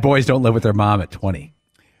 20. Bad boys don't live with their mom at 20.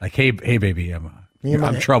 Like, hey, baby, I'm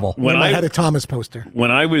trouble. When I had a Thomas poster. When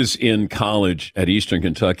I was in college at Eastern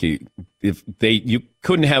Kentucky, you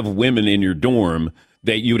couldn't have women in your dorm.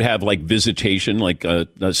 That you'd have like visitation, like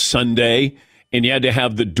a Sunday, and you had to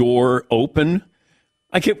have the door open.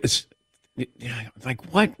 Like it was like,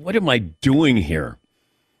 what am I doing here?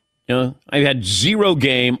 You know, I had zero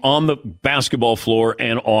game on the basketball floor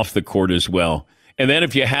and off the court as well. And then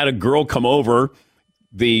if you had a girl come over,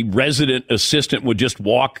 the resident assistant would just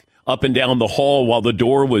walk up and down the hall while the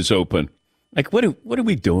door was open. Like, what are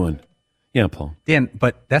we doing? Yeah, Paul. Dan,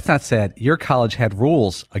 but that's not sad. Your college had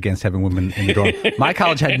rules against having women in the dorm. My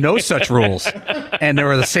college had no such rules, and there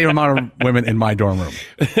were the same amount of women in my dorm room.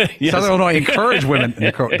 Yes. Southern Illinois encouraged women in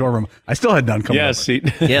the dorm room. I still had none come over. See.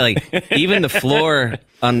 Yeah, like even the floor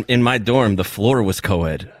in my dorm, the floor was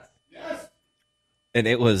co-ed. And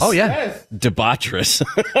it was debaucherous.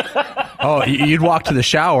 You'd walk to the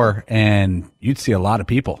shower, and you'd see a lot of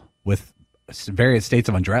people with various states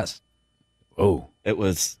of undress. Oh.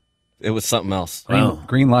 It was something else.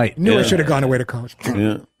 Green light. Knew I should have gone away to college.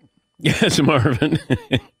 Yeah. Yes, Marvin.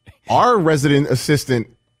 Our resident assistant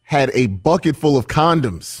had a bucket full of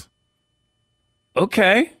condoms.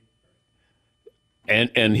 Okay.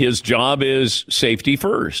 And his job is safety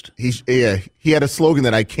first. He had a slogan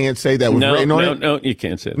that I can't say that was written on it. No, you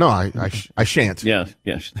can't say that. No, I shan't. Yes.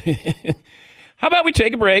 How about we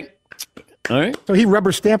take a break? All right. So he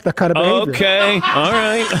rubber stamped that kind of behavior. Okay. All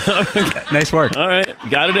right. Nice work. All right.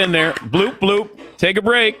 Got it in there. Bloop, bloop. Take a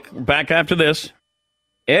break. Back after this.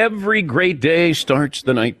 Every great day starts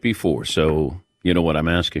the night before, so you know what I'm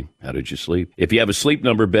asking. How did you sleep? If you have a Sleep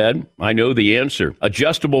Number bed, I know the answer.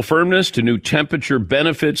 Adjustable firmness to new temperature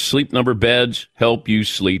benefits. Sleep Number beds help you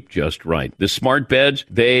sleep just right. The smart beds,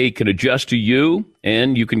 they can adjust to you,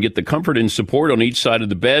 and you can get the comfort and support on each side of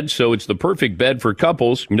the bed, so it's the perfect bed for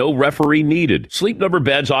couples. No referee needed. Sleep Number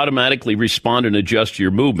beds automatically respond and adjust to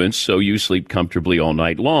your movements, so you sleep comfortably all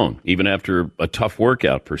night long, even after a tough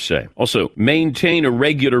workout, per se. Also, maintain a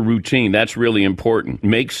regular routine. That's really important.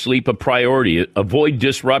 Make sleep a priority. Avoid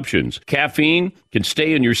disruptions. Caffeine can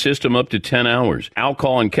stay in your system up to 10 hours.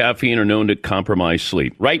 Alcohol and caffeine are known to compromise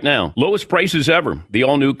sleep. Right now, lowest prices ever. The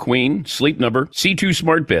all-new Queen Sleep Number C2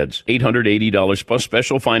 Smart Beds, $880 plus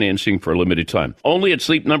special financing for a limited time. Only at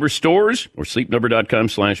Sleep Number stores or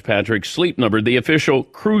sleepnumber.com/Patrick. Sleep Number, the official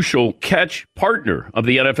crucial catch partner of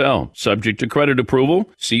the NFL. Subject to credit approval.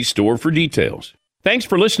 See store for details. Thanks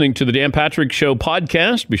for listening to the Dan Patrick Show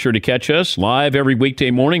podcast. Be sure to catch us live every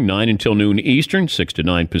weekday morning, 9 until noon Eastern, 6 to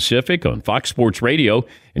 9 Pacific on Fox Sports Radio.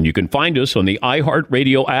 And you can find us on the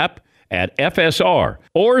iHeartRadio app at FSR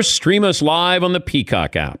or stream us live on the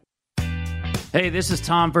Peacock app. Hey, this is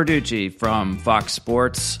Tom Verducci from Fox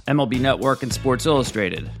Sports, MLB Network, and Sports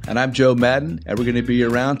Illustrated. And I'm Joe Madden, and we're going to be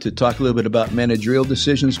around to talk a little bit about managerial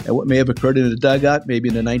decisions and what may have occurred in the dugout, maybe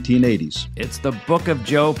in the 1980s. It's the Book of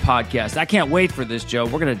Joe podcast. I can't wait for this, Joe.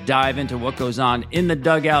 We're going to dive into what goes on in the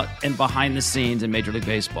dugout and behind the scenes in Major League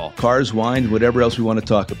Baseball. Cars, wine, whatever else we want to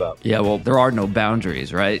talk about. Yeah, well, there are no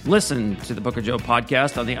boundaries, right? Listen to the Book of Joe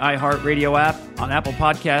podcast on the iHeartRadio app, on Apple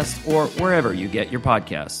Podcasts, or wherever you get your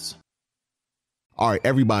podcasts. All right,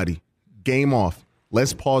 everybody, game off.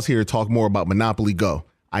 Let's pause here to talk more about Monopoly Go.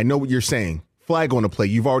 I know what you're saying. Flag on the play.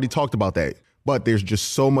 You've already talked about that. But there's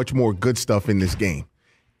just so much more good stuff in this game.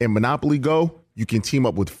 In Monopoly Go, you can team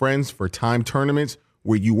up with friends for time tournaments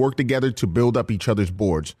where you work together to build up each other's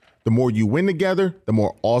boards. The more you win together, the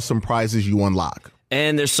more awesome prizes you unlock.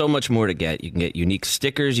 And there's so much more to get. You can get unique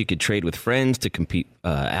stickers. You could trade with friends to compete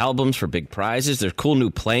albums for big prizes. There's cool new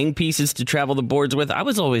playing pieces to travel the boards with. I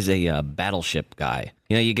was always a Battleship guy.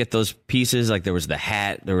 You know, you get those pieces, like there was the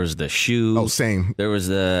hat, there was the shoe. Oh, same.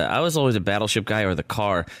 I was always a Battleship guy, or the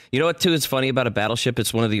car. You know what, too, is funny about a Battleship?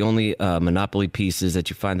 It's one of the only Monopoly pieces that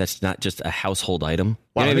you find that's not just a household item.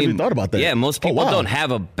 Wow, you know I never even thought about that. Yeah, most people don't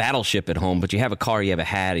have a Battleship at home, but you have a car, you have a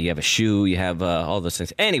hat, you have a shoe, you have all those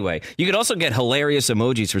things. Anyway, you could also get hilarious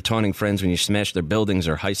emojis for taunting friends when you smash their buildings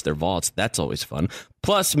or heist their vaults. That's always fun.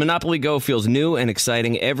 Plus, Monopoly Go feels new and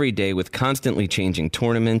exciting every day with constantly changing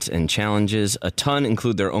tournaments and challenges. A ton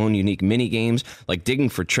include their own unique mini games, like digging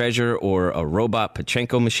for treasure or a robot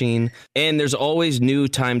Pachinko machine. And there's always new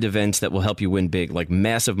timed events that will help you win big, like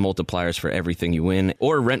massive multipliers for everything you win,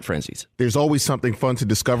 or rent frenzies. There's always something fun to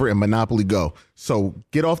discover in Monopoly Go. So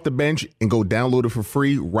get off the bench and go download it for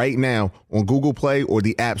free right now on Google Play or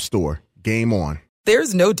the App Store. Game on.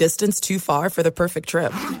 There's no distance too far for the perfect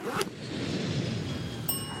trip.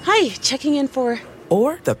 Hi, checking in for...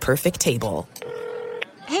 Or the perfect table.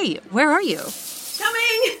 Hey, where are you?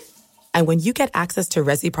 Coming! And when you get access to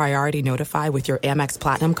Resi Priority Notify with your Amex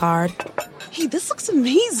Platinum card... Hey, this looks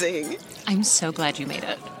amazing. I'm so glad you made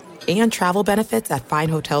it. And travel benefits at fine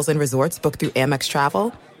hotels and resorts booked through Amex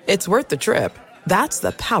Travel, it's worth the trip. That's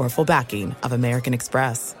the powerful backing of American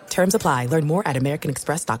Express. Terms apply. Learn more at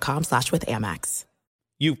americanexpress.com/withAmex.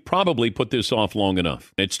 You've probably put this off long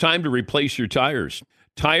enough. It's time to replace your tires.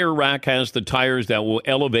 Tire Rack has the tires that will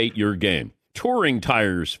elevate your game. touring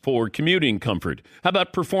tires for commuting comfort? How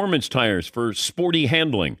about performance tires for sporty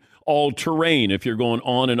handling? All-terrain if you're going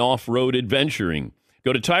on and off-road adventuring.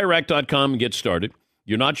 Go to TireRack.com and get started.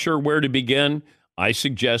 You're not sure where to begin? I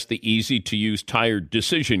suggest the easy-to-use tire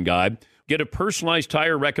decision guide. Get a personalized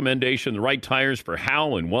tire recommendation, the right tires for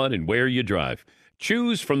how and what and where you drive.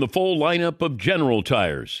 Choose from the full lineup of General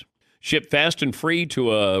Tires. Ship fast and free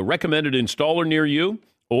to a recommended installer near you,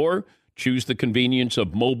 or choose the convenience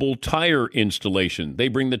of mobile tire installation. They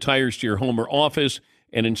bring the tires to your home or office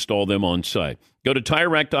and install them on site. Go to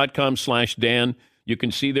TireRack.com/Dan. You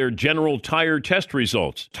can see their General Tire test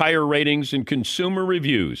results, tire ratings, and consumer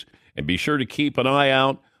reviews. And be sure to keep an eye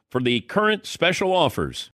out for the current special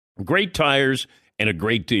offers. Great tires and a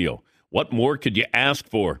great deal. What more could you ask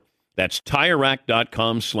for? That's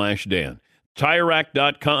TireRack.com/Dan.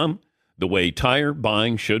 TireRack.com, the way tire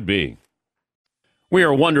buying should be. We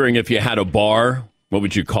are wondering if you had a bar, what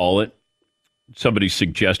would you call it? Somebody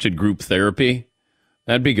suggested group therapy.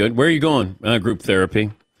 That'd be good. Where are you going? Group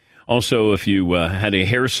therapy. Also, if you had a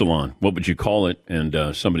hair salon, what would you call it?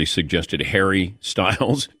 And somebody suggested Harry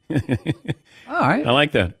Styles. All right. I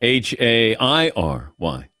like that.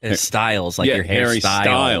 H-A-I-R-Y. It's Styles, like your hair Harry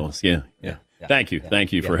style. Styles. Yeah. Thank you.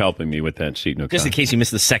 Thank you for helping me with that, Seton O'Connor. Just in case you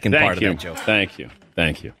missed the second part of that joke.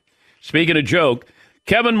 Thank you. Speaking of joke,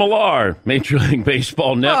 Kevin Millar, Major League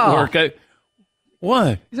Baseball Network.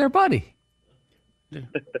 What? He's our buddy.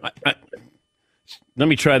 Let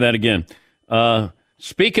me try that again.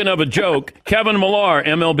 Speaking of a joke, Kevin Millar,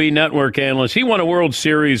 MLB Network analyst, he won a World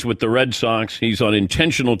Series with the Red Sox. He's on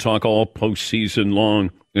Intentional Talk all postseason long.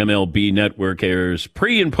 MLB Network airs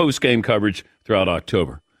pre- and post-game coverage throughout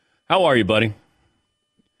October. How are you, buddy?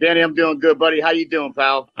 Danny, I'm doing good, buddy. How you doing,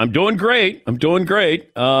 pal? I'm doing great.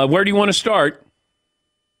 Where do you want to start?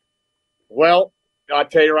 Well, I'll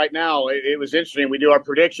tell you right now, it was interesting. We do our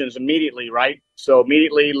predictions immediately, right? So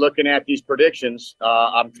immediately looking at these predictions,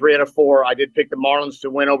 I'm 3 out of 4. I did pick the Marlins to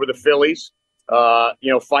win over the Phillies.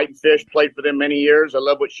 Fighting Fish, played for them many years. I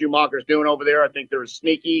love what Schumacher's doing over there. I think they're a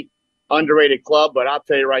sneaky, underrated club. But I'll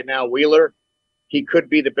tell you right now, Wheeler, he could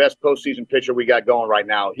be the best postseason pitcher we got going right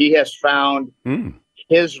now. He has found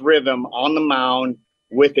his rhythm on the mound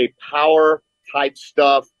with a power-type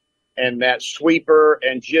stuff. And that sweeper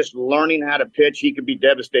and just learning how to pitch, he could be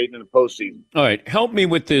devastating in the postseason. All right. Help me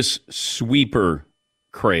with this sweeper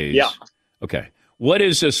craze. Yeah. Okay. What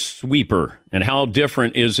is a sweeper and how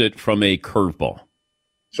different is it from a curveball?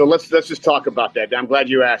 So let's just talk about that. I'm glad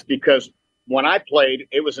you asked, because when I played,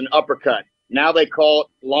 it was an uppercut. Now they call it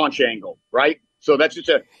launch angle, right? So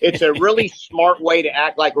it's a really smart way to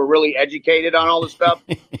act like we're really educated on all this stuff.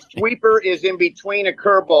 Sweeper is in between a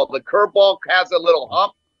curveball. The curveball has a little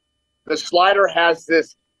hump. The slider has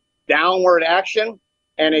this downward action,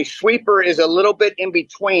 and a sweeper is a little bit in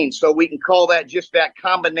between. So we can call that just that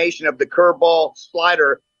combination of the curveball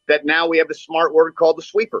slider that now we have the smart word called the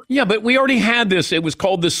sweeper. Yeah, but we already had this. It was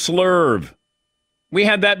called the slurve. We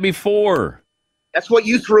had that before. That's what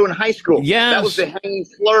you threw in high school. Yes. That was the hanging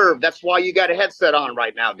slurve. That's why you got a headset on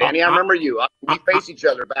right now, Danny. I remember you. We faced each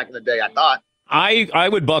other back in the day, I thought. I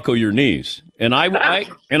would buckle your knees. And I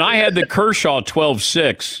had the Kershaw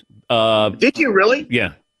 12-6. Did you really?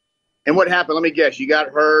 Yeah. And what happened? Let me guess. You got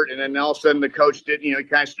hurt, and then all of a sudden the coach did. He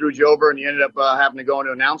kind of screwed you over, and you ended up having to go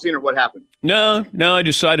into announcing, or what happened? No. I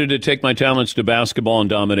decided to take my talents to basketball and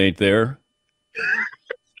dominate there.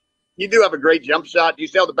 You do have a great jump shot. Do you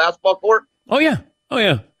still have the basketball court? Oh yeah.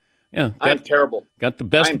 I'm terrible. Got the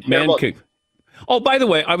best man kick. Oh, by the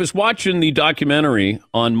way, I was watching the documentary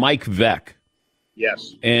on Mike Veeck.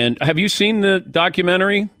 Yes. And have you seen the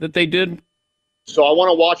documentary that they did? So I want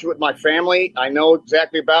to watch it with my family. I know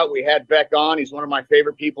exactly about. We had Beck on. He's one of my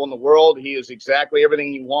favorite people in the world. He is exactly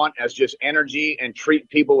everything you want as just energy and treat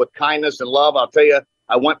people with kindness and love. I'll tell you,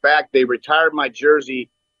 I went back. They retired my jersey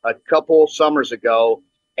a couple summers ago.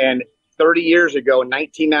 And 30 years ago, in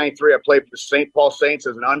 1993, I played for the St. Paul Saints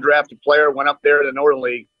as an undrafted player, went up there to the Northern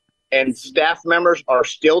League. And staff members are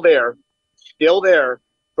still there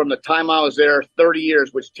from the time I was there 30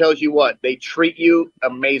 years, which tells you what, they treat you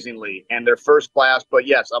amazingly and they're first class. But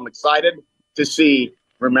yes, I'm excited to see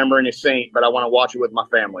Remembering a Saint, but I want to watch it with my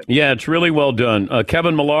family. Yeah, it's really well done.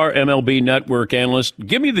 Kevin Millar, MLB Network analyst.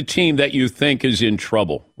 Give me the team that you think is in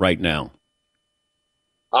trouble right now.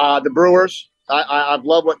 The Brewers. I've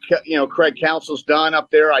loved what Craig Counsell's done up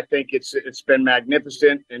there. I think it's been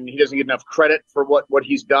magnificent, and he doesn't get enough credit for what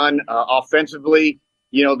he's done offensively.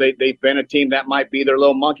 They've been a team that might be their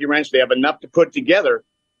little monkey wrench. They have enough to put together.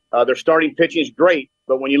 Their starting pitching is great,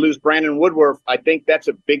 but when you lose Brandon Woodruff, I think that's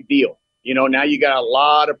a big deal. Now you got a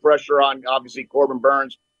lot of pressure on, obviously, Corbin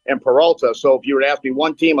Burns and Peralta. So if you were to ask me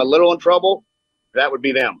one team a little in trouble, that would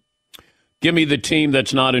be them. Give me the team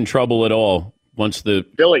that's not in trouble at all. Once the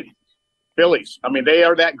Phillies. I mean, they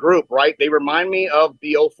are that group, right? They remind me of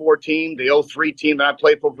the 04 team, the 03 team that I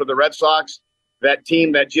played for the Red Sox. That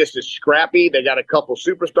team that just is scrappy. They got a couple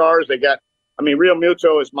superstars. Real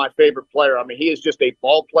Muto is my favorite player. I mean, he is just a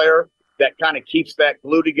ball player that kind of keeps that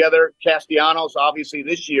glue together. Castellanos, obviously,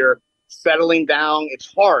 this year, settling down.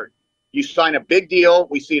 It's hard. You sign a big deal.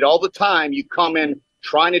 We see it all the time. You come in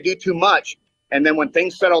trying to do too much. And then when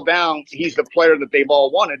things settle down, he's the player that they've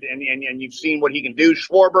all wanted. And you've seen what he can do.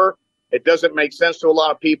 Schwarber, it doesn't make sense to a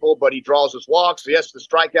lot of people, but he draws his walks. Yes, the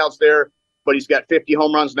strikeouts there, but he's got 50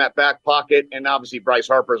 home runs in that back pocket. And obviously Bryce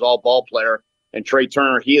Harper is all ball player. And Trey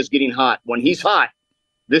Turner, he is getting hot. When he's hot,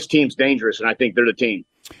 this team's dangerous, and I think they're the team.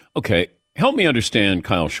 Okay, help me understand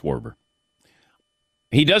Kyle Schwarber.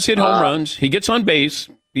 He does hit home runs. He gets on base.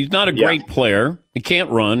 He's not a great player. He can't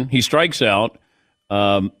run. He strikes out,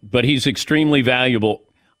 but he's extremely valuable.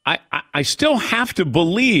 I still have to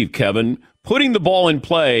believe, Kevin, putting the ball in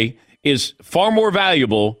play is far more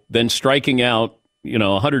valuable than striking out,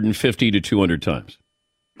 150 to 200 times.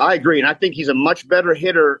 I agree, and I think he's a much better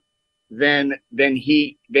hitter than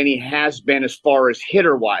he has been as far as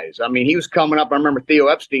hitter-wise. I mean, he was coming up. I remember Theo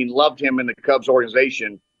Epstein loved him in the Cubs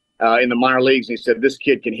organization in the minor leagues. And he said, this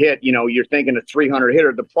kid can hit. You're thinking a 300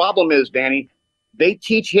 hitter. The problem is, Danny, they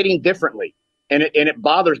teach hitting differently, and it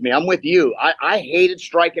bothers me. I'm with you. I hated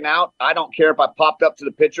striking out. I don't care if I popped up to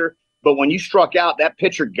the pitcher, but when you struck out, that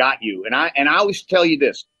pitcher got you. And I always tell you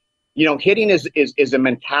this. Hitting is a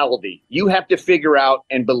mentality. You have to figure out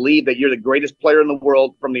and believe that you're the greatest player in the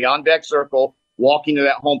world from the on-deck circle, walking to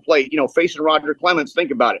that home plate. Facing Roger Clemens,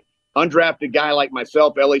 think about it. Undrafted guy like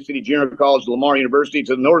myself, LA City Junior College, Lamar University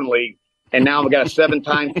to the Northern League, and now I've got a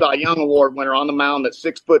 7-time Cy Young Award winner on the mound that's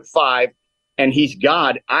 6'5", and he's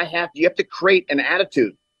God. You have to create an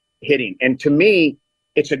attitude hitting. And to me,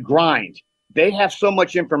 it's a grind. They have so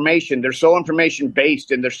much information. They're so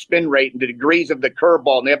information-based in their spin rate and the degrees of the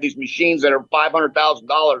curveball. And they have these machines that are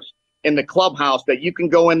 $500,000 in the clubhouse that you can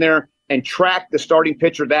go in there and track the starting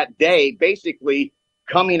pitcher that day, basically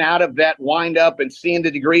coming out of that wind-up and seeing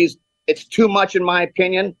the degrees. It's too much, in my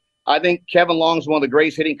opinion. I think Kevin Long is one of the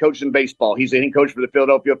greatest hitting coaches in baseball. He's a hitting coach for the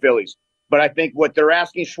Philadelphia Phillies. But I think what they're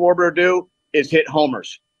asking Schwarber to do is hit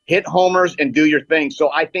homers. Hit homers and do your thing.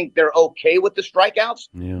 So I think they're okay with the strikeouts.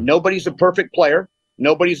 Yeah. Nobody's a perfect player.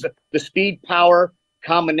 Nobody's the speed power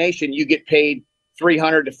combination. You get paid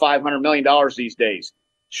 $300 to $500 million these days.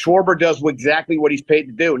 Schwarber does exactly what he's paid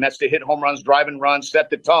to do, and that's to hit home runs, drive and run, set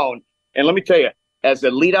the tone. And let me tell you, as a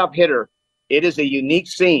leadoff hitter, it is a unique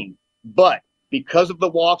scene. But because of the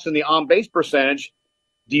walks and the on-base percentage,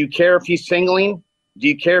 do you care if he's singling? Do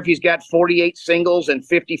you care if he's got 48 singles and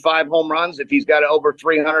 55 home runs, if he's got over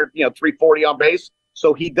 300, 340 on base?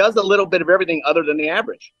 So he does a little bit of everything other than the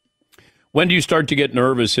average. When do you start to get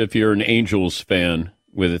nervous if you're an Angels fan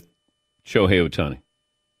with Shohei Ohtani?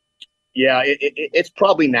 Yeah, it's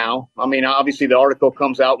probably now. I mean, obviously the article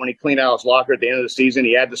comes out when he cleaned out his locker at the end of the season.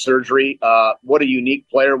 He had the surgery. What a unique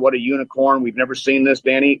player. What a unicorn. We've never seen this,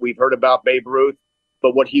 Danny. We've heard about Babe Ruth,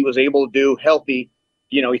 but what he was able to do healthy.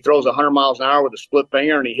 He throws 100 miles an hour with a split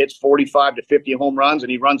finger, and he hits 45 to 50 home runs,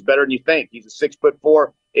 and he runs better than you think. He's a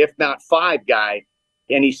 6'4", if not 5 guy,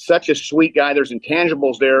 and he's such a sweet guy. There's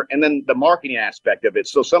intangibles there, and then the marketing aspect of it.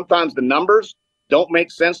 So sometimes the numbers don't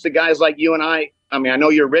make sense to guys like you and I. I mean, I know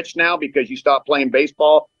you're rich now because you stopped playing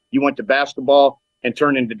baseball. You went to basketball and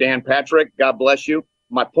turned into Dan Patrick. God bless you.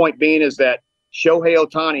 My point being is that Shohei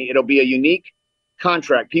Ohtani, it'll be a unique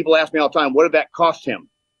contract. People ask me all the time, what did that cost him?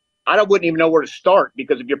 I wouldn't even know where to start,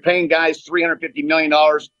 because if you're paying guys $350 million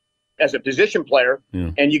as a position player,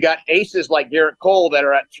 and you got aces like Garrett Cole that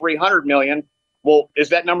are at $300 million, well, does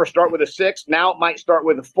that number start with a 6? Now it might start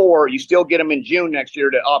with a 4. You still get him in June next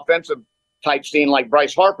year to offensive type scene like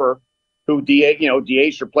Bryce Harper, who DH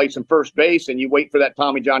or plays some first base, and you wait for that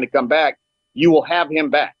Tommy John to come back. You will have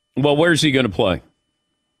him back. Well, where's he going to play?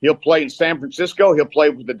 He'll play in San Francisco. He'll play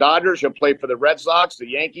with the Dodgers. He'll play for the Red Sox, the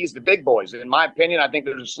Yankees, the big boys. And in my opinion, I think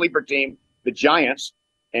there's a sleeper team, the Giants,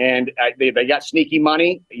 and they got sneaky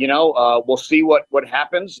money. We'll see what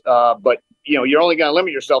happens. But you're only going to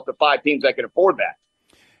limit yourself to 5 teams that can afford that.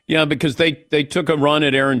 Yeah, because they took a run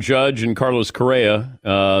at Aaron Judge and Carlos Correa.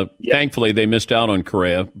 Thankfully, they missed out on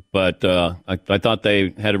Correa, but I thought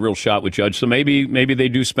they had a real shot with Judge. So maybe they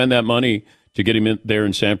do spend that money to get him in there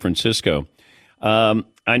in San Francisco.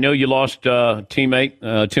 I know you lost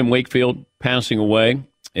teammate Tim Wakefield passing away,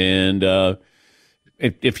 and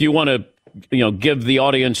if you want to, give the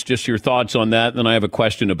audience just your thoughts on that, then I have a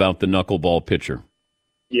question about the knuckleball pitcher.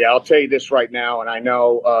 Yeah, I'll tell you this right now, and I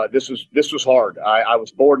know this was hard. I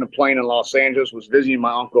was boarding a plane in Los Angeles, was visiting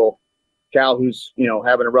my uncle Cal, who's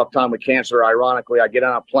having a rough time with cancer. Ironically, I get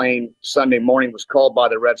on a plane Sunday morning, was called by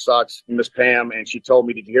the Red Sox, Miss Pam, and she told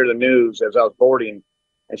me, "Did you hear the news?" As I was boarding,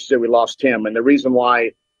 and she said we lost Tim. And the reason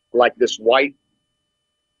why, like this white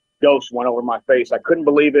ghost went over my face, I couldn't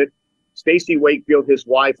believe it. Stacey Wakefield, his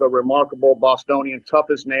wife, a remarkable Bostonian, tough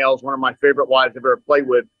as nails, one of my favorite wives I've ever played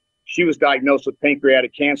with. She was diagnosed with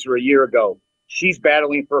pancreatic cancer a year ago. She's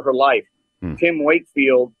battling for her life. Tim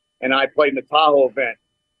Wakefield and I played in the Tahoe event.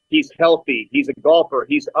 He's healthy. He's a golfer.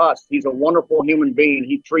 He's us. He's a wonderful human being.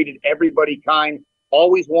 He treated everybody kind,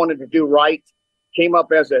 always wanted to do right, came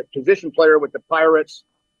up as a position player with the Pirates,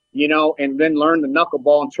 and then learned the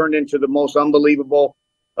knuckleball and turned into the most unbelievable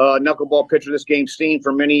knuckleball pitcher this game's seen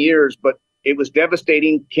for many years. But it was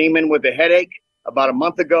devastating. Came in with a headache about a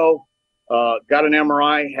month ago. Got an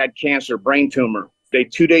MRI, had cancer, brain tumor.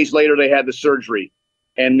 2 days later, they had the surgery.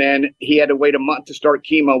 And then he had to wait a month to start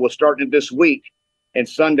chemo, was starting it this week. And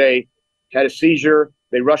Sunday, had a seizure.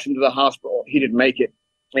 They rushed him to the hospital. He didn't make it.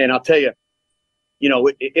 And I'll tell you,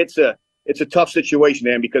 it's a tough situation,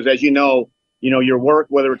 Dan, because as your work,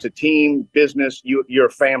 whether it's a team, business, you're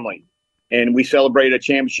a family. And we celebrated a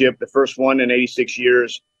championship, the first one in 86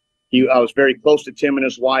 years. I was very close to Tim and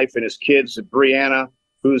his wife and his kids, Brianna,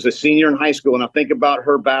 who's a senior in high school. And I think about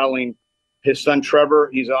her battling his son, Trevor.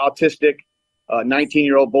 He's an autistic,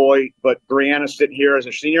 19-year-old boy. But Brianna's sitting here as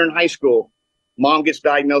a senior in high school. Mom gets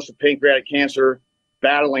diagnosed with pancreatic cancer,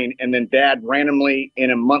 battling, and then dad randomly in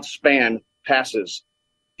a month span passes.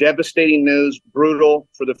 Devastating news, brutal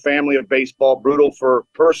for the family of baseball, brutal for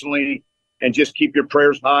personally, and just keep your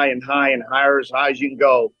prayers high and higher as high as you can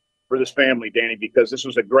go for this family, Danny, because this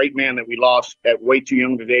was a great man that we lost at way too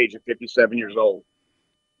young an age at 57 years old.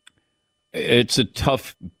 It's a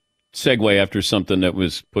tough segue after something that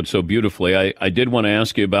was put so beautifully. I did want to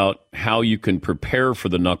ask you about how you can prepare for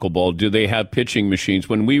the knuckleball. Do they have pitching machines?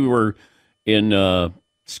 When we were in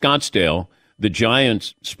Scottsdale, the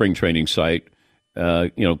Giants spring training site,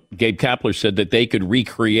 Gabe Kapler said that they could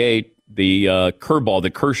recreate the curveball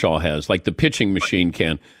that Kershaw has, like the pitching machine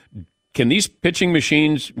can. Can these pitching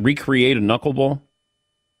machines recreate a knuckleball?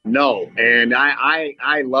 No, and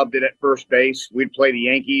I loved it at first base. We'd play the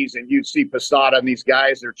Yankees, and you'd see Posada and these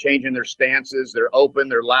guys. They're changing their stances. They're open.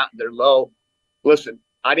 They're low. Listen,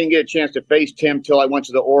 I didn't get a chance to face Tim till I went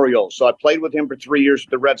to the Orioles. So I played with him for 3 years with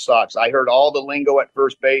the Red Sox. I heard all the lingo at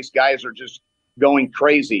first base. Guys are just going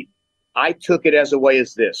crazy. I took it as a way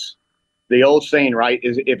as this. The old saying, right,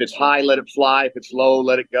 is if it's high, let it fly. If it's low,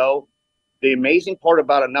 let it go. The amazing part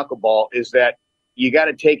about a knuckleball is that you got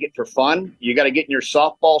to take it for fun. You got to get in your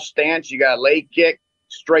softball stance. You got to leg kick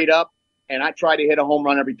straight up. And I try to hit a home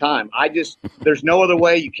run every time. There's no other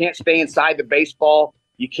way. You can't stay inside the baseball.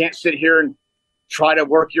 You can't sit here and try to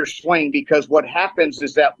work your swing, because what happens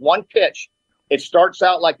is that one pitch, it starts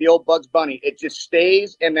out like the old Bugs Bunny. It just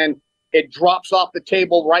stays, and then it drops off the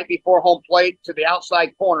table right before home plate to the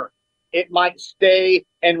outside corner. It might stay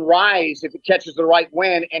and rise if it catches the right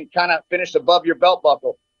wind and kind of finish above your belt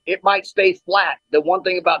buckle. It might stay flat. The one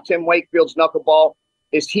thing about Tim Wakefield's knuckleball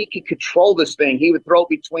is he can control this thing. He would throw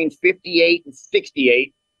between 58 and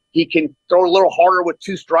 68. He can throw a little harder with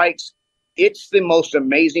 2 strikes. It's the most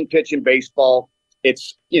amazing pitch in baseball.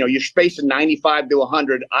 It's, you're spacing 95 to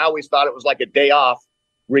 100. I always thought it was like a day off.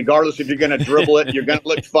 Regardless if you're going to dribble it, you're going to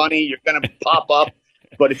look funny, you're going to pop up.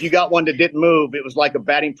 But if you got one that didn't move, it was like a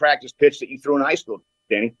batting practice pitch that you threw in high school,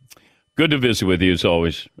 Danny. Good to visit with you as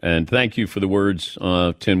always. And thank you for the words,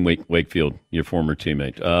 Tim Wakefield, your former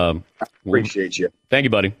teammate. Appreciate you. Thank you,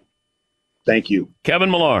 buddy. Thank you.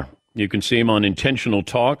 Kevin Millar. You can see him on Intentional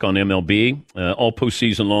Talk on MLB. All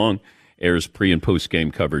postseason long. Airs pre- and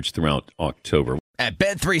post-game coverage throughout October. At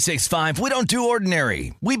Bet365, we don't do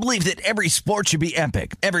ordinary. We believe that every sport should be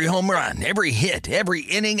epic. Every home run, every hit, every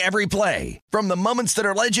inning, every play. From the moments that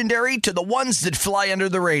are legendary to the ones that fly under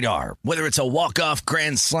the radar. Whether it's a walk-off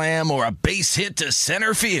grand slam or a base hit to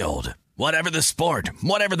center field. Whatever the sport,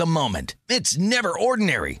 whatever the moment. It's never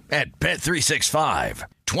ordinary at Bet365.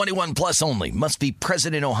 21 plus only. Must be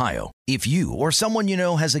present in Ohio. If you or someone you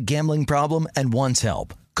know has a gambling problem and wants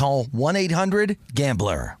help, call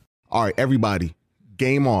 1-800-GAMBLER. All right, everybody.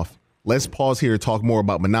 Game off. Let's pause here to talk more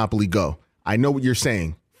about Monopoly Go. I know what you're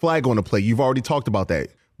saying. Flag on the play. You've already talked about that.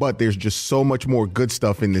 But there's just so much more good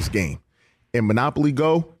stuff in this game. In Monopoly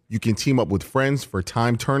Go, you can team up with friends for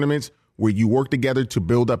timed tournaments where you work together to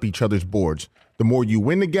build up each other's boards. The more you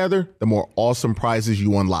win together, the more awesome prizes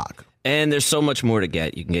you unlock. And there's so much more to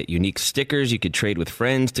get. You can get unique stickers. You could trade with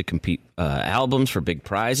friends to compete albums for big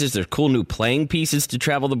prizes. There's cool new playing pieces to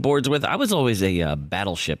travel the boards with. I was always a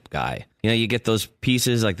Battleship guy. You know, you get those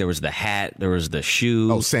pieces, like there was the hat, there was the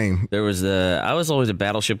shoe. Oh, same. I was always a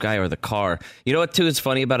Battleship guy, or the car. You know what, too, is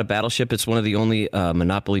funny about a Battleship? It's one of the only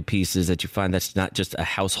Monopoly pieces that you find that's not just a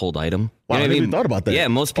household item. Wow, You know I what never even thought about that. Yeah,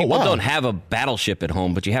 most people wow. don't have a Battleship at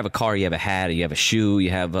home, but you have a car, you have a hat, you have a shoe,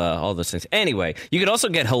 you have all those things. Anyway, you could also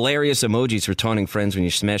get hilarious emojis for taunting friends when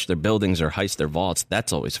you smash their buildings or heist their vaults.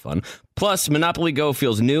 That's always fun. Plus, Monopoly Go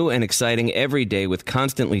feels new and exciting every day with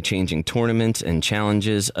constantly changing tournaments and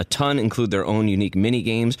challenges. A ton include their own unique mini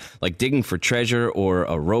games, like digging for treasure or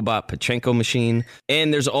a robot Pachinko machine.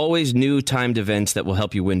 And there's always new timed events that will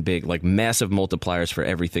help you win big, like massive multipliers for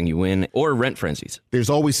everything you win, or rent frenzies. There's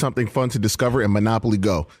always something fun to discover in Monopoly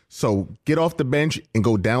Go. So get off the bench and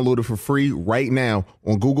go download it for free right now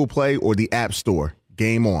on Google Play or the App Store.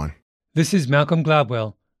 Game on. This is Malcolm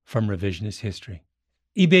Gladwell from Revisionist History.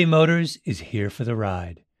 eBay Motors is here for the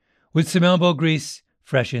ride. With some elbow grease,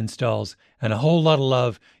 fresh installs, and a whole lot of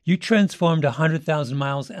love, you transformed 100,000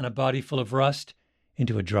 miles and a body full of rust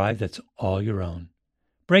into a drive that's all your own.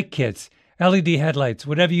 Brake kits, LED headlights,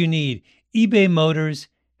 whatever you need, eBay Motors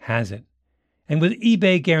has it. And with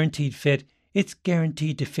eBay Guaranteed Fit, it's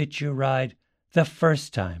guaranteed to fit your ride the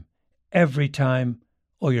first time, every time,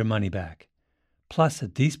 or your money back. Plus,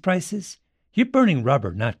 at these prices, you're burning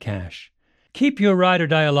rubber, not cash. Keep your ride or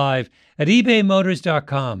die alive at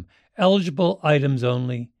ebaymotors.com. Eligible items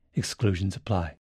only. Exclusions apply.